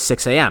find out at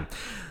 6 a.m.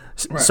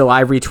 Right. So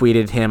I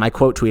retweeted him. I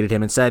quote tweeted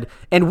him and said,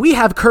 "And we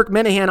have Kirk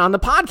Minahan on the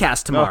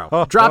podcast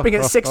tomorrow, dropping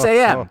at 6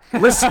 a.m.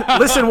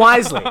 Listen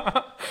wisely."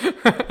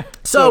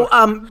 So,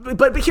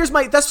 but here's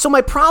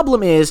my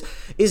problem is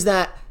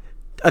that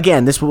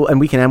again, and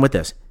we can end with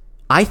this.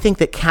 I think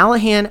that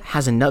Callahan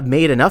has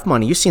made enough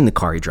money. You've seen the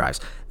car he drives,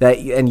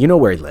 and you know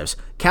where he lives.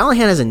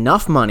 Callahan has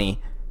enough money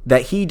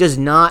that he does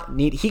not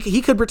need.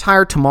 He could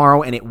retire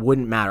tomorrow and it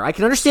wouldn't matter. I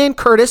can understand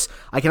Curtis.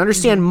 I can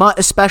understand Mutt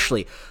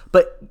especially,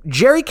 but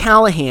Jerry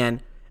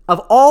Callahan, of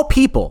all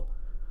people,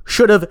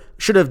 should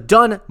have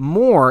done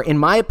more, in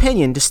my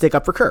opinion, to stick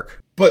up for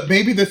Kirk. But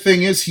maybe the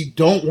thing is, he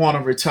don't want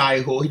to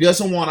retire. He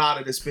doesn't want out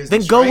of this business.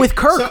 Then go right? with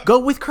Kirk. Go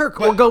with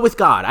Kirk, or go with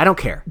God. I don't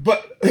care.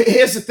 But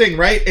here's the thing,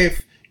 right?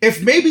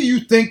 If maybe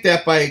you think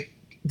that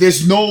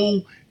there's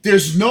no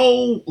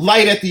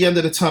light at the end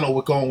of the tunnel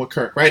with going with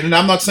Kirk, right? And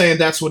I'm not saying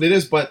that's what it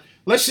is, but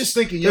let's just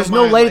think in your There's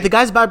mind, no light. The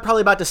guy's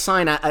probably about to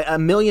sign a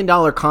 $1 million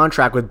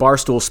contract with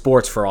Barstool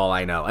Sports for all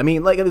I know. I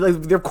mean, like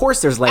of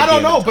course there's light. I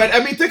don't know, but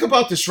I mean, think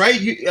about this, right?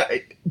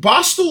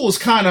 Barstool is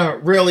kind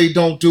of really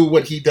don't do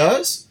what he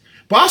does.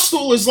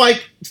 Barstool is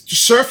like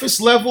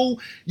surface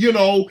level,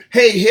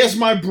 hey, here's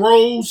my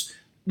bros,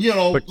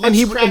 and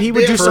he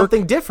would do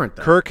something different,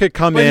 though. Kirk could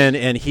come in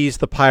and he's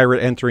the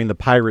pirate entering the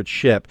pirate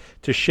ship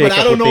to shake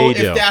up what they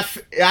do.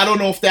 I don't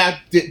know if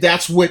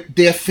that's what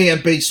their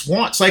fan base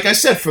wants. Like I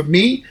said, for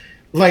me,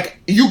 like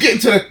you get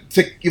into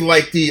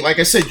like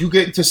I said, you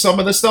get into some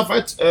of the stuff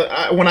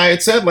when I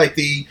had said like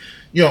the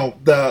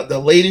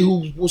lady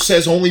who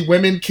says only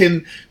women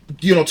can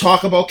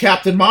talk about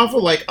Captain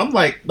Marvel. Like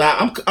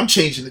nah, I'm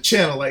changing the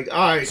channel. Like,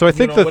 all right. So I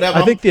think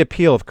I think the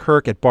appeal of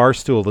Kirk at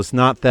Barstool is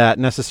not that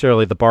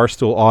necessarily the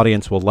Barstool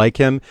audience will like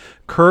him.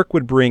 Kirk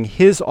would bring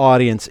his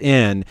audience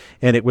in,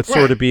 and it would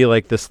sort of be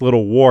like this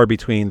little war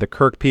between the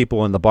Kirk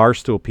people and the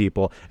Barstool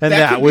people, and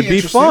that would be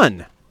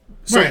fun.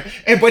 Right,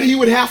 but he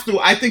would have to.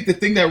 I think the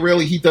thing that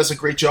really he does a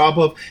great job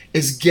of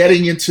is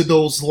getting into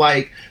those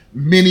like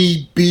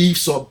mini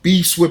beefs or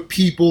beefs with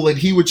people, and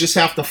he would just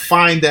have to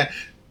find that.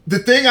 The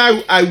thing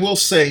I will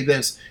say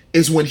this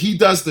is when he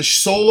does the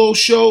solo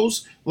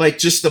shows, like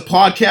just the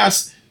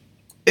podcast,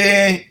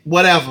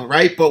 whatever,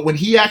 right? But when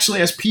he actually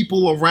has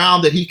people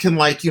around that he can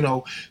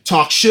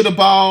talk shit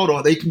about,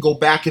 or they can go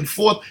back and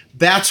forth,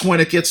 that's when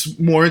it gets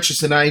more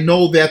interesting. I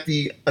know that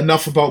the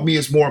Enough About Me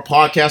is more a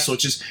podcast, so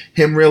it's just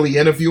him really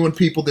interviewing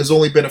people. There's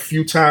only been a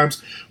few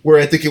times where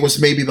I think it was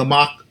maybe the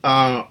Mark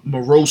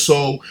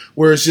Moroso,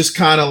 where it's just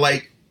kind of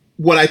like,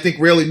 what I think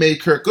really made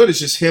Kirk good is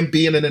just him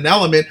being in an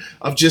element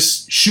of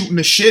just shooting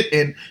the shit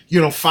and,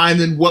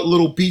 finding what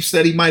little beefs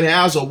that he might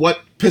have or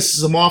what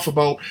pisses him off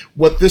about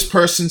what this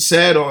person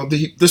said or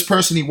this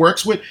person he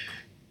works with.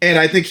 And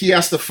I think he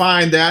has to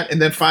find that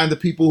and then find the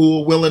people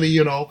who are willing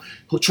to,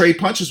 who trade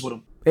punches with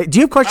him. Do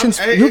you have questions?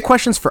 Do you have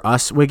questions for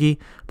us, Wiggy,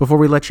 before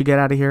we let you get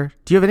out of here?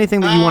 Do you have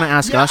anything that you want to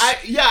ask us?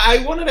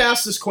 I wanted to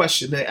ask this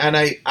question, and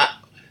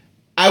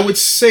I would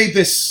say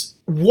this.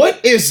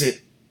 What is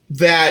it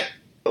that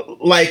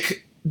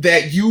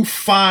you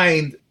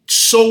find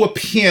so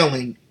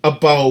appealing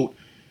about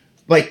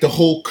the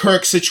whole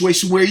Kirk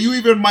situation, where you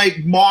even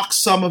might mock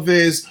some of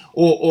his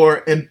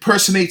or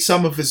impersonate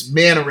some of his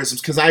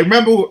mannerisms? Because I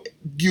remember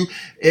you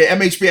at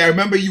MHB, I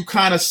remember you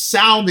kind of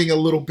sounding a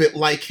little bit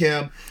like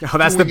him. Oh,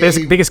 that's the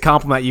biggest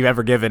compliment you've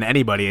ever given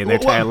anybody in their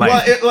entire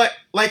life. Well,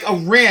 like a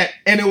rant,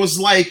 and it was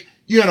like,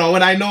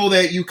 and I know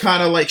that you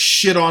kind of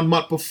shit on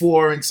Mutt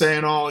before and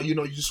saying, oh, you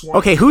just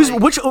want. Okay,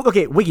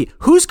 Wiggy,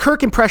 whose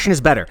Kirk impression is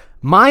better,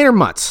 mine or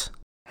Mutt's?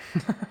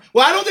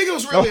 Well, I don't think it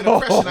was really an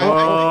impression.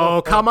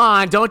 Come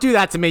on, don't do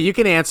that to me. You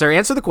can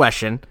answer the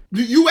question.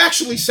 You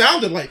actually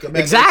sounded like him.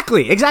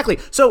 Exactly.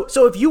 So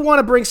if you want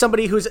to bring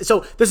somebody there's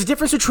a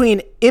difference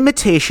between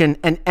imitation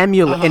and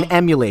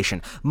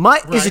emulation.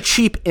 Mutt is a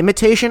cheap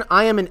imitation.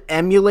 I am an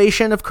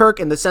emulation of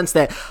Kirk in the sense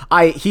that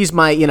he's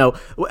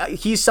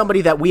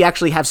somebody that we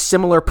actually have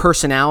similar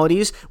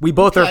personalities. We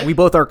both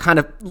are kind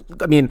of,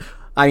 I mean,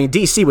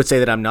 DC would say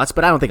that I'm nuts,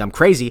 but I don't think I'm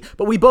crazy.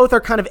 But we both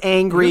are kind of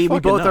angry. We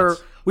both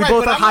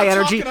are high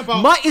energy.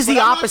 Mutt is the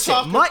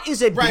opposite. Mutt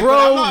is a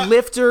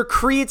lifter,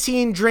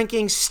 creatine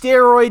drinking,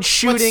 steroid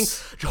shooting,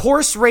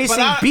 horse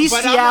racing,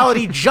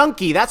 bestiality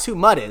junkie. That's who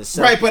Mutt is.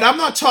 So. Right, but I'm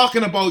not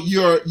talking about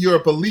your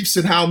beliefs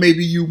and how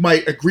maybe you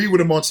might agree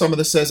with him on some of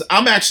the says.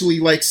 I'm actually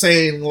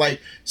saying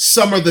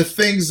some of the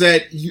things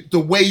that the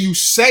way you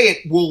say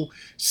it will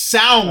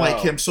sound like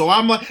him. So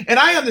I'm and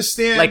I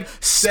understand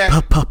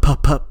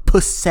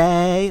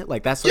pussy,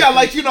 that's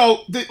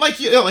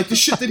the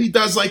shit that he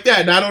does like that.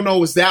 And I don't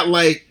know, is that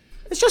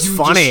it's just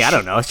funny. I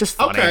don't know. It's just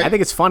funny. Okay. I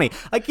think it's funny.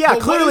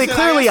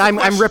 Clearly,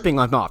 I'm ripping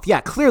him off.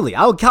 Yeah, clearly,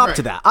 I'll cop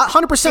to that.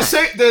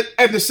 100%.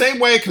 And the same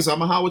way, because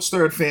I'm a Howard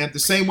Stern fan, the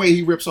same way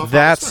he rips off.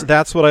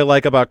 That's what I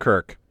like about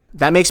Kirk.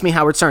 That makes me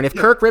Howard Stern. If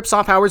Kirk rips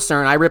off Howard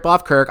Stern, I rip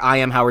off Kirk. I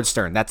am Howard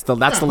Stern. That's the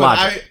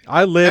logic.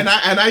 I lived,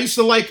 and I used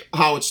to like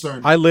Howard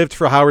Stern. I lived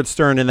for Howard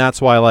Stern, and that's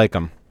why I like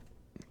him.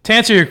 To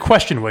answer your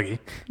question, Wiggy,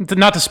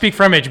 not to speak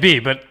for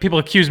MHB, but people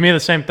accuse me of the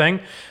same thing.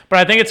 But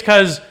I think it's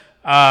because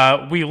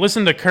we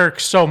listen to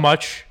Kirk so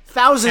much,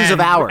 thousands of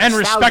hours, and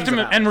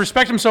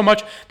respect him so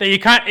much that you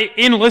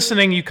in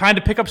listening you kind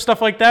of pick up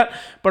stuff like that.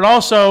 But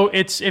also,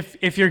 it's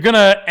if you're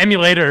gonna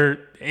emulate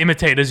or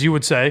imitate, as you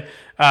would say,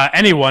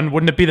 anyone,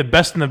 wouldn't it be the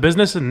best in the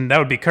business? And that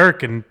would be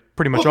Kirk, and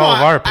pretty much all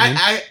of our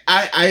opinions.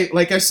 I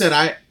like I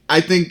said,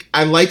 think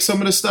I like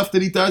some of the stuff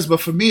that he does, but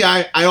for me,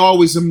 I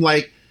always am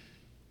like,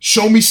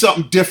 show me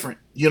something different.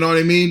 You know what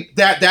I mean?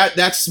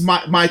 That's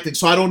my thing.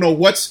 So I don't know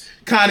what's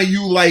kind of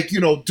you like,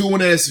 doing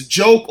it as a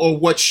joke, or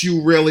what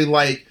you really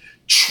like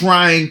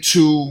trying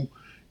to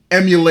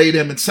emulate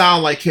him and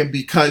sound like him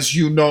because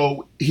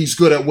he's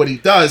good at what he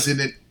does,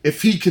 and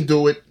if he can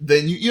do it,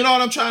 then you know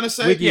what I'm trying to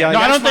say. Yeah, no,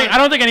 I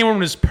don't think anyone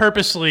was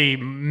purposely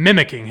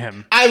mimicking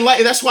him.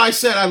 That's why I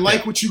said I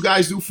like what you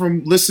guys do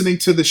from listening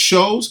to the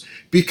shows,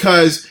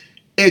 because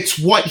it's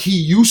what he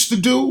used to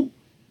do.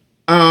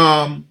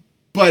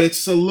 But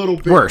it's a little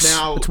bit worse.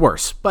 Now. It's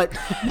worse, but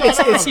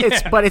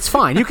but it's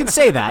fine. You can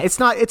say that. It's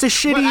not. It's a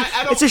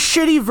shitty. It's a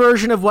shitty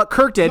version of what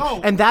Kirk did,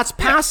 and that's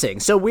passing.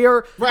 So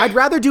Right. I'd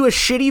rather do a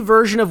shitty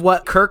version of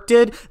what Kirk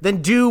did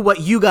than do what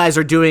you guys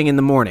are doing in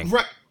the morning.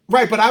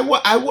 Right. But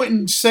I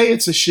wouldn't say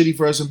it's a shitty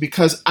version,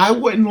 because I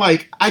wouldn't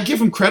I give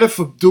him credit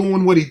for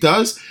doing what he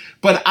does,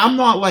 but I'm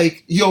not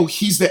like, yo,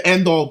 he's the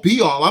end all be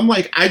all. I'm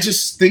like, I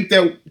just think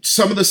that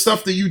some of the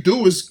stuff that you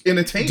do is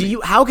entertaining.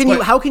 How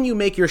can you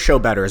make your show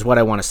better is what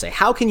I want to say.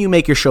 How can you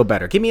make your show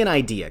better? Give me an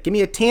idea. Give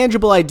me a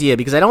tangible idea,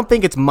 because I don't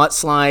think it's mutt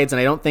slides, and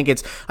I don't think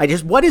it's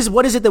what is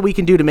it that we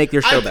can do to make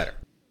your show better?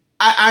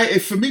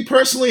 For me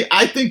personally,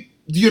 I think,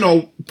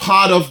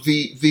 part of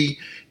the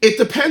it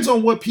depends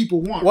on what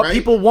people want. What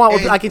people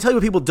want, I can tell you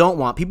what people don't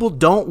want. People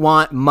don't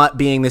want Mutt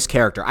being this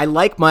character. I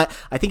like Mutt.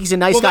 I think he's a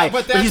nice guy,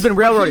 but he's been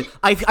railroaded.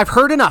 I've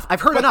heard enough.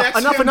 I've heard enough.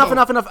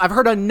 I've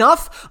heard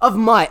enough of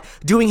Mutt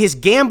doing his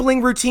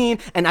gambling routine,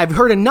 and I've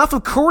heard enough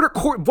of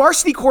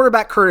varsity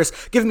quarterback Curtis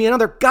giving me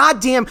another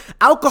goddamn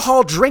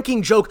alcohol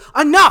drinking joke.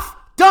 Enough.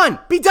 Done.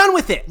 Be done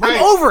with it. Right.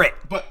 I'm over it.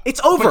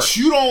 It's over. But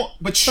you don't.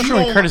 Especially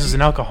when Curtis is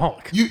an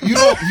alcoholic. You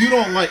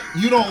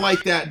don't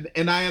like that,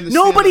 and I understand.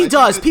 Nobody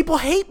does. People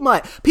hate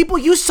Mutt. People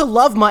used to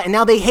love Mutt, and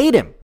now they hate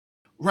him.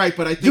 Right,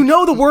 but I think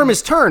the worm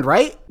is turned,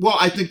 right? Well,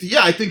 I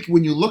think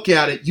when you look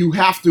at it, you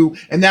have to,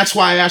 and that's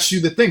why I asked you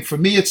the thing. For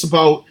me, it's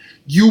about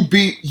you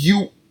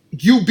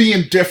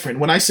being different.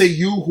 When I say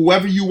you,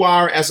 whoever you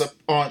are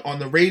on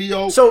the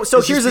radio. So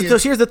here's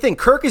the thing.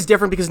 Kirk is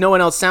different because no one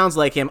else sounds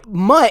like him.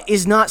 Mutt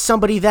is not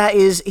somebody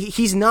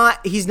he's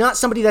not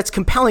somebody that's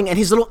compelling, and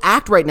his little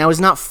act right now is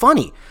not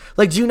funny.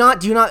 Like, do you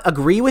not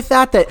agree with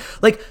that? That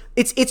like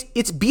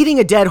it's beating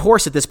a dead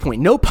horse at this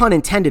point. No pun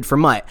intended for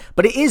Mutt,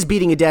 but it is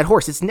beating a dead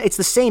horse. It's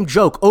the same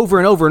joke over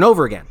and over and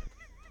over again.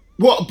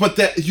 Well, but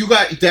that's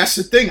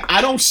the thing.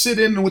 I don't sit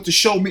in with the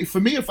show.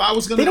 For me, if I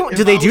was gonna,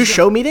 do they do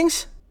show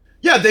meetings?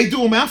 Yeah, they do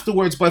them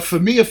afterwards. But for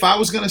me, if I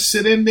was going to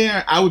sit in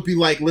there, I would be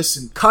like,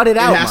 listen. Cut it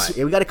out, Mike.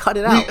 We got to cut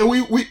it out.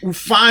 We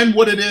find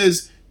what it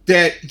is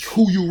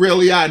who you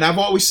really are. And I've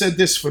always said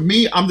this. For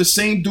me, I'm the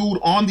same dude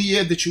on the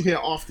air that you hear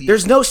off the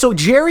air. So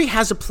Jerry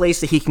has a place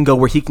that he can go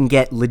where he can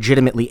get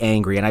legitimately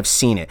angry, and I've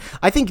seen it.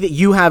 I think that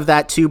you have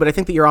that too, but I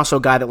think that you're also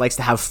a guy that likes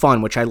to have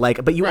fun, which I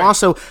like. But you're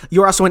also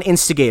an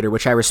instigator,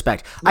 which I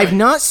respect. Right. I've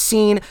not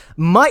seen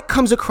Mike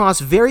comes across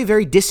very,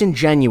 very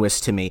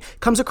disingenuous to me.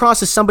 Comes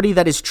across as somebody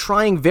that is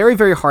trying very,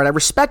 very hard. I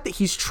respect that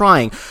he's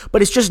trying,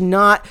 but it's just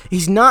not.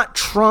 He's not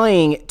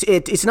trying.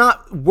 It's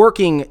not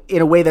working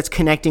in a way that's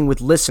connecting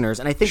with listeners,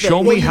 and I think.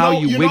 Show me how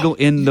you wiggle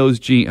in those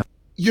GM.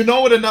 You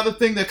know what? Another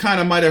thing that kind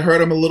of might have hurt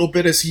him a little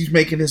bit as he's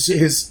making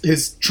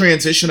his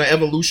transition or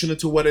evolution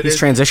into what he's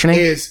transitioning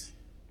is.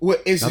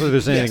 There's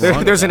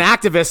an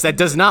activist that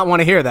does not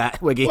want to hear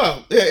that, Wiggy.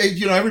 Well,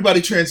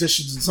 everybody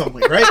transitions in some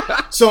way, right?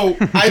 So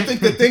I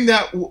think the thing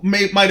that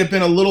might have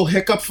been a little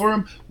hiccup for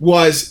him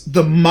was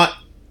the Mutt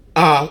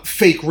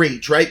fake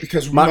rage, right?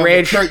 Because Mutt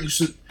rage. Kurt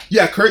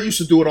used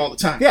to do it all the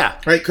time. Yeah.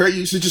 Right? Kurt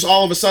used to just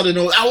all of a sudden,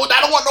 I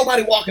don't want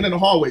nobody walking in the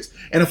hallways.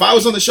 And if I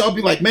was on the show, I'd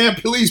be like, man,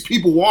 please,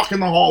 people walk in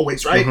the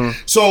hallways, right? Mm-hmm.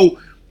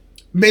 So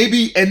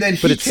maybe, and then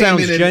he But it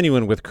sounds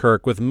genuine with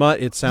Kirk. With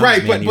Mutt, it sounds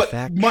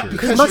manufactured.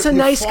 Because Mutt's a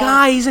nice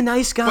guy. He's a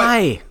nice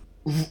guy.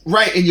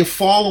 Right, and you're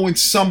following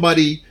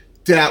somebody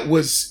that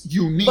was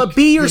unique. But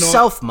be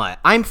yourself, Mutt.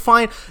 I'm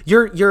fine.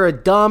 You're a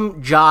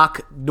dumb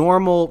jock,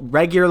 normal,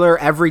 regular,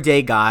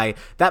 everyday guy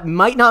that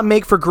might not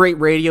make for great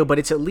radio, but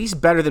it's at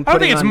least better than. I don't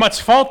think it's Mutt's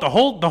fault. The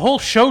whole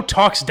show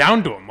talks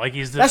down to him like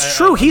he's. That's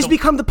true. He's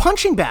become the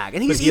punching bag,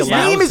 and his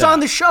name is on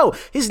the show.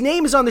 His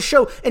name is on the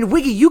show. And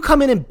Wiggy, you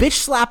come in and bitch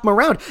slap him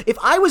around. If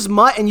I was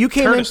Mutt and you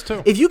came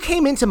if you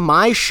came into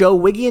my show,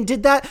 Wiggy, and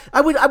did that, I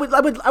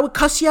would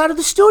cuss you out of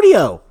the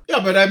studio. Yeah,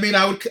 but I mean,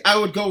 I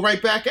would go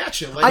right back at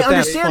you. I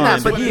understand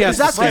that, but he has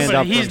to stand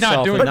up for he's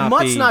not doing. But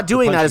Mutt's not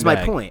doing that. Is my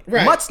point.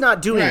 Right. Mutt's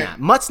not doing that.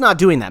 Mutt's not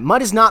doing that.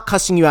 Mutt is not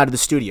cussing you out of the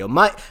studio.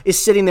 Mutt is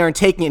sitting there and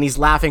taking it, and he's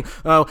laughing.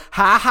 Oh,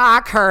 ha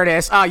ha,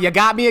 Curtis. Oh, you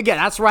got me again.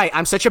 That's right.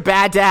 I'm such a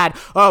bad dad.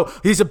 Oh,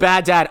 he's a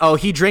bad dad. Oh,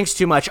 he drinks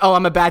too much. Oh,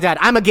 I'm a bad dad.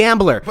 I'm a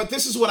gambler. But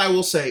this is what I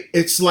will say.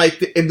 It's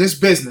like in this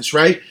business,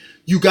 right?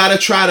 You got to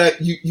try to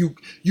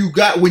you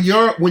got when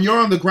you're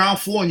on the ground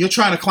floor and you're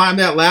trying to climb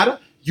that ladder.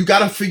 You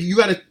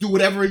gotta do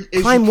whatever it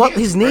is. Climb what?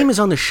 His name is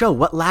on the show.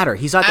 What ladder?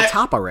 He's at the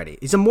top already.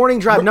 He's a morning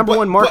drive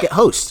 #1 market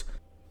host.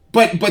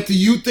 But do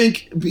you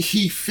think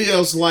he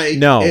feels like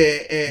no?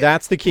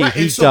 That's the key. Right,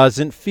 he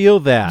doesn't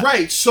feel that.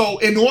 Right. So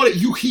in order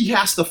he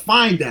has to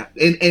find that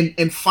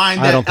and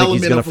find that. I don't think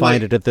element he's going to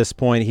find it at this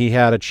point. He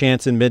had a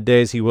chance in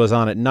middays. He was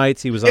on at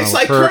nights. He was on. It's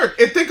like Kirk.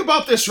 And think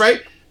about this,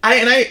 right?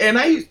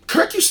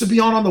 Kirk used to be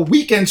on the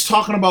weekends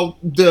talking about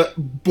the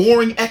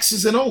boring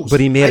X's and O's. But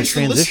he made a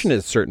transition at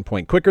a certain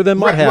point quicker than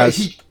Mutt has.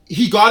 Right.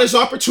 He got his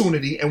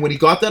opportunity, and when he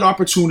got that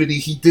opportunity,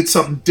 he did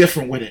something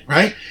different with it,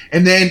 right?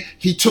 And then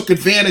he took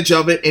advantage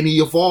of it, and he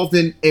evolved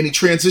and he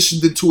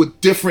transitioned into a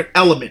different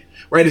element,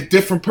 right? A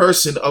different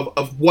person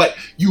of what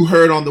you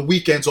heard on the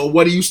weekends or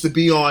what he used to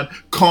be on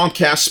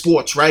Comcast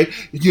Sports, right?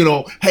 You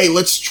know, hey,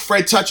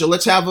 Fred Toucher,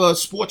 let's have a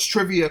sports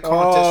trivia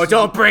contest. Oh,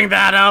 don't bring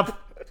that up.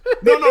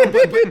 No,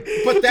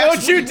 but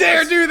that's don't you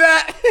dare do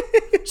that.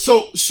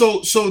 So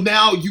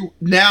now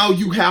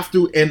you have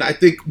to, and I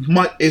think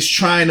Mutt is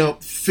trying to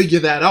figure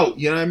that out.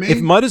 You know what I mean? If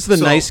Mutt is the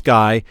nice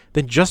guy,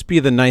 then just be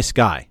the nice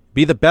guy.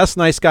 Be the best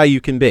nice guy you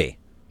can be.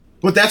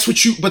 But that's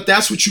what you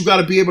got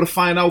to be able to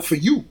find out for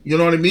you. You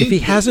know what I mean? If he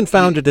hasn't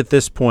found it at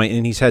this point,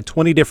 and he's had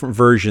 20 different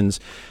versions,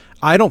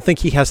 I don't think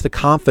he has the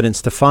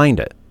confidence to find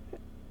it,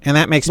 and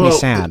that makes me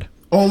sad.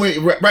 Only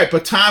right,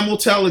 but time will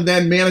tell, and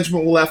then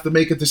management will have to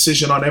make a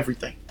decision on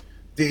everything.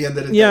 The end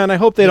of the day. And I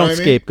hope they don't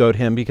scapegoat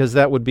him, because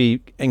that would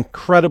be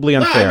incredibly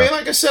unfair. I mean,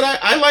 like I said,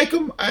 I like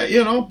him,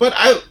 but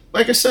I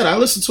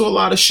listen to a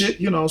lot of shit,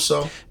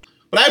 so.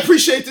 But I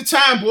appreciate the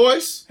time,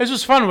 boys. This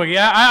was fun, Wiggy.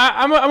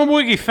 I'm a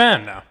Wiggy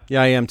fan now.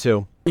 Yeah, I am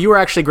too. You were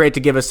actually great to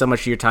give us so much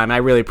of your time. I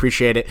really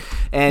appreciate it.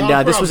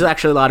 And this was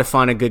actually a lot of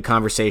fun and good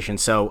conversation.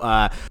 So,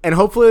 and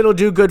hopefully it'll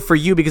do good for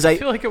you, because I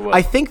feel like it will.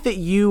 I think that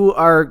you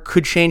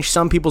could change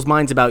some people's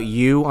minds about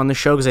you on the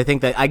show, because I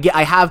think that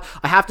I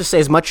have to say,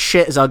 as much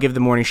shit as I'll give the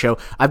morning show,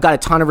 I've got a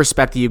ton of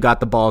respect that you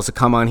got the balls to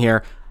come on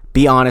here,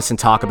 be honest, and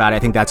talk about it. I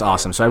think that's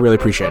awesome. So I really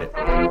appreciate it.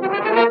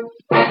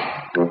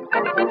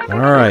 All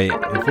right.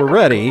 If we're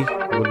ready,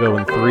 we'll go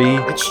in 3.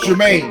 It's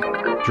Jermaine.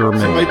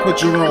 Somebody put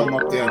Jerome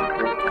up there.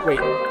 Wait.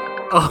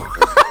 Oh.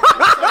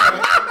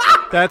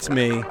 That's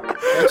me.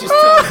 It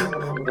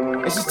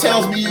just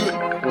tells me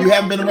you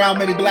haven't been around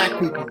many black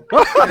people.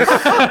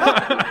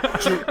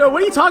 No,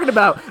 what are you talking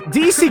about?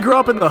 DC grew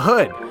up in the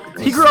hood.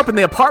 He grew up in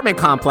the apartment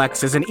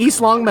complexes in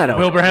East Longmeadow.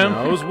 Wilbraham?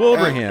 No, it was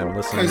Wilbraham.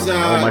 Listen,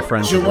 all my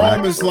friends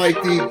Jerome is like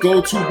the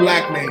go-to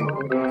black name.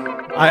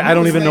 I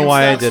don't even know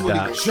why I did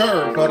that.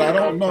 Sure, but I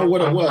don't know what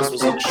it was.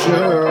 Was it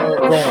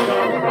Jerome?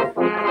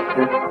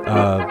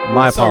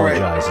 My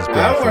apologies.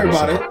 Don't worry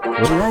about it.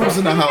 Jerome's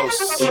in the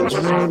house.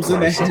 Jerome's in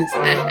the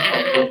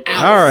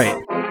house. All right.